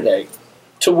Saturday,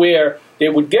 to where they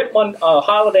would get a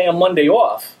holiday on Monday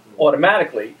off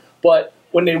automatically, but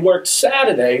when they worked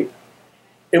Saturday,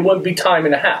 it wouldn't be time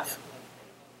and a half.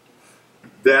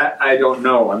 That I don't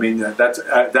know. I mean,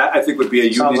 that I think would be a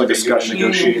union discussion.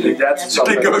 That's a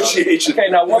negotiation. Okay,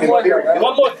 now one more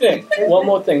thing. One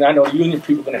more thing. I know union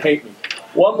people are going to hate me.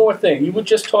 One more thing. You were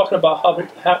just talking about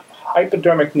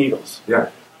hypodermic needles.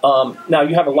 Yeah. Now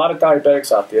you have a lot of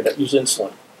diabetics out there that use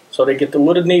insulin, so they get the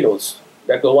little needles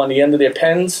that go on the end of their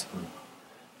pens.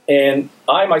 And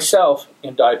I myself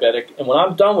am diabetic, and when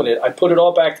I'm done with it, I put it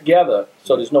all back together,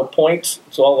 so there's no points.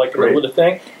 It's all like a little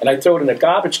thing, and I throw it in a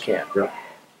garbage can. Yeah.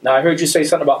 Now I heard you say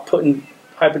something about putting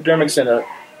hypodermics in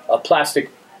a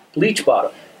plastic bleach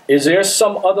bottle. Is there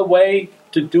some other way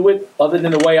to do it other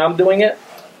than the way I'm doing it?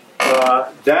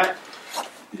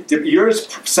 Yours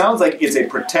sounds like it's a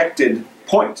protected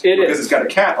point because it's got a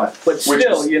cap on it. But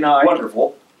still,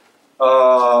 wonderful.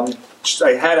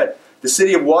 I had the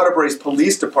city of Waterbury's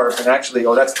police department actually,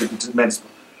 oh, that's the men's,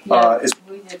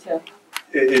 We did too.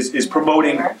 is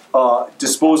promoting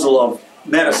disposal of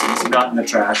medicines, not in the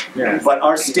trash. Yeah. But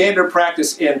our standard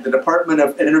practice in the Department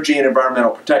of Energy and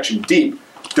Environmental Protection, DEEP,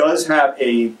 does have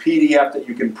a PDF that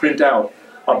you can print out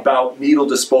about needle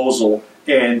disposal,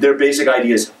 and their basic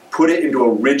idea is put it into a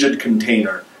rigid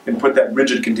container and put that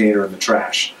rigid container in the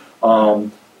trash.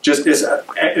 Just as an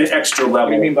extra level. What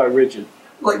do you mean by rigid?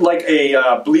 Like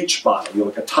a bleach bottle, you know,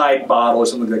 like a Tide bottle or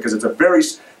something like that, because it's a very,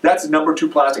 that's number 2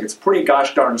 plastic. It's pretty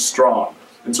gosh darn strong.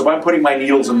 And so if I'm putting my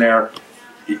needles in there,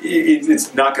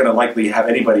 it's not going to likely have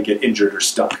anybody get injured or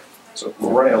stuck. So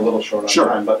we're running a little short on Sure.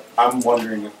 time, but I'm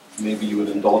wondering if maybe you would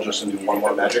indulge us and do one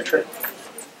more magic trick.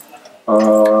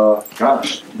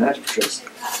 Gosh, magic tricks.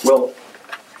 Well,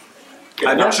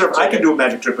 I'm not sure if I can do a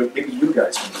magic trick, but maybe you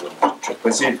guys can do a magic trick.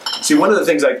 But see, one of the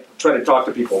things I try to talk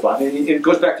to people about, and it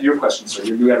goes back to your question, sir.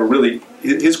 You had a really,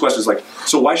 his question is like,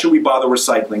 so why should we bother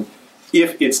recycling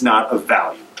if it's not of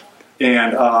value?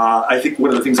 And I think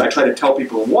one of the things I try to tell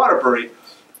people in Waterbury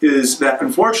is that,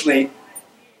 unfortunately,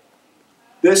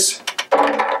 this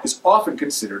is often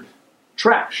considered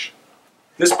trash.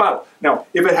 This bottle. Now,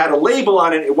 if it had a label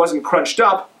on it, it wasn't crunched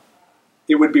up,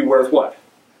 it would be worth what?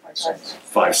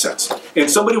 5 cents. And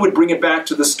somebody would bring it back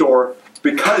to the store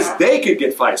because they could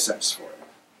get 5 cents for it.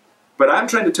 But I'm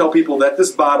trying to tell people that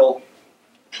this bottle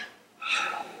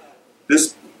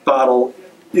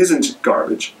isn't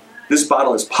garbage. This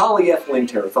bottle is polyethylene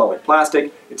terephthalate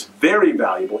plastic. It's very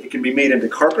valuable. It can be made into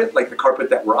carpet, like the carpet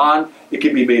that we're on. It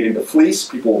can be made into fleece.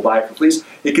 People will buy it for fleece.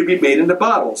 It can be made into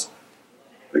bottles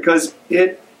because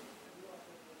it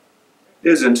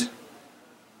isn't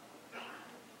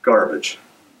garbage.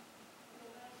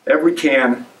 Every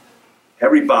can,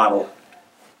 every bottle,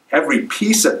 every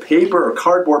piece of paper or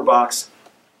cardboard box,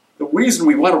 the reason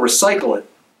we want to recycle it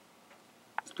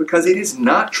is because it is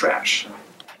not trash.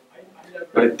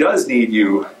 But it does need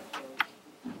you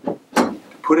to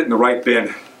put it in the right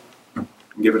bin and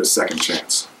give it a second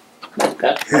chance.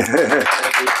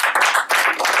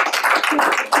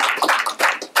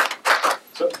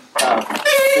 So,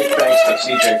 big thanks to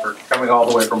CJ for coming all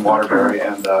the way from Waterbury,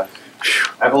 and I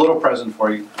have a little present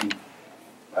for you.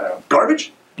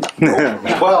 Garbage?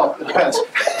 Well, it depends.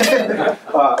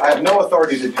 I have no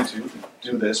authority to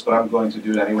do this, but I'm going to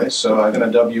do it anyway. So I'm going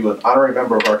to dub you an honorary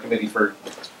member of our committee for.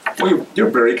 Well, you're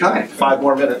very kind. 5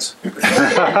 more minutes. And,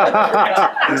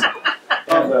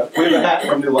 we have a hat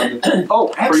from New London.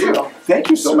 Oh, excellent. For you. Thank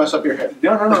you, Don't sir. mess up your hair.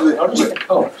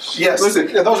 No. Yes.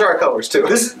 Listen, those are our colors too.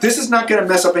 This is not going to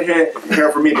mess up a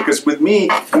hair for me, because with me,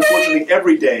 unfortunately,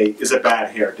 every day is a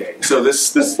bad hair day. So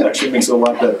this actually makes it a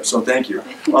lot better. So thank you.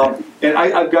 And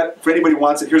I've got, for anybody who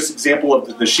wants it, here's an example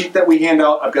of the sheet that we hand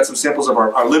out. I've got some samples of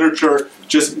our literature,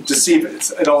 just to see if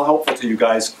it's at all helpful to you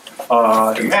guys.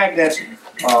 The magnet,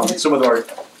 some of our.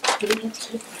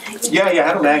 Yeah, I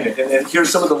have a magnet, and here's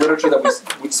some of the literature that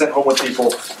we sent home with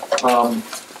people.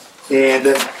 And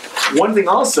then one thing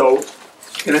also,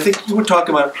 and I think you were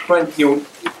talking about, Brian, you know,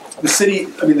 the city.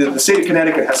 I mean, the state of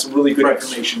Connecticut has some really good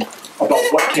information about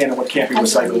what can and what can't be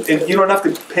recycled. And you don't have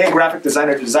to pay a graphic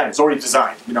designer to design; it's already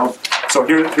designed. You know, so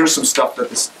here's some stuff that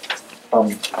this.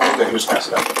 Just pass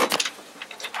it out.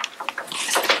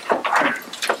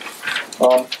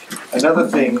 Another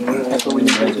thing. That's what we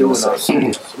need to do in our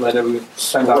cities. Let everyone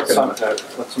send out something that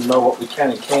lets them know what we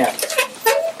can and can't.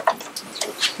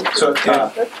 So,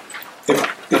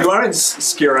 if you are in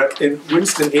Skira, and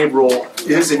Winston Averill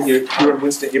is in you're in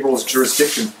Winston Averill's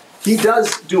jurisdiction, he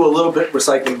does do a little bit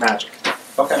recycling magic.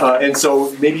 Okay. And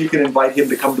so maybe you can invite him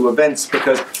to come to events,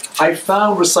 because I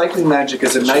found recycling magic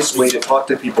is a nice way to talk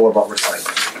to people about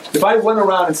recycling. If I went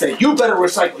around and say, you better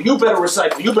recycle, you better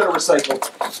recycle, you better recycle,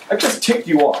 I've just ticked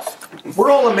you off.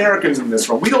 We're all Americans in this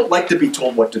room. We don't like to be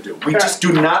told what to do. We just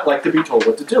do not like to be told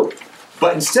what to do.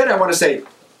 But instead I want to say,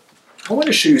 I want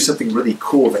to show you something really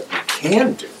cool that you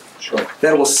can do. Sure.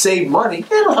 That will save money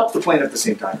and it'll help the planet at the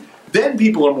same time. Then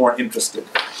people are more interested.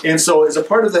 And so as a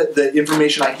part of the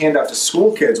information I hand out to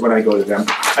school kids when I go to them,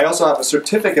 I also have a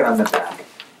certificate on the back.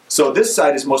 So this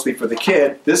side is mostly for the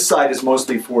kid, this side is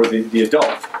mostly for the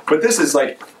adult. But this is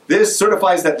like, this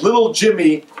certifies that little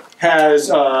Jimmy has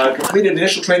completed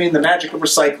initial training in the magic of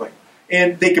recycling.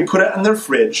 And they can put it on their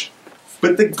fridge.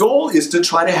 But the goal is to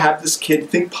try to have this kid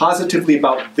think positively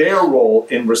about their role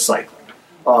in recycling.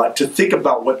 To think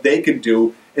about what they can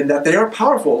do and that they are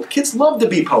powerful. Kids love to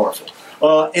be powerful.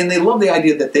 And they love the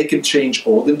idea that they can change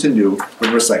old into new with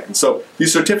recycling. So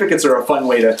these certificates are a fun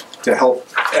way to help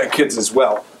kids as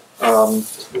well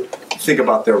think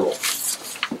about their role.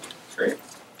 Great.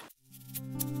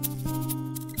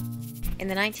 In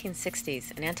the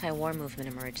 1960s, an anti-war movement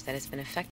emerged that has been effective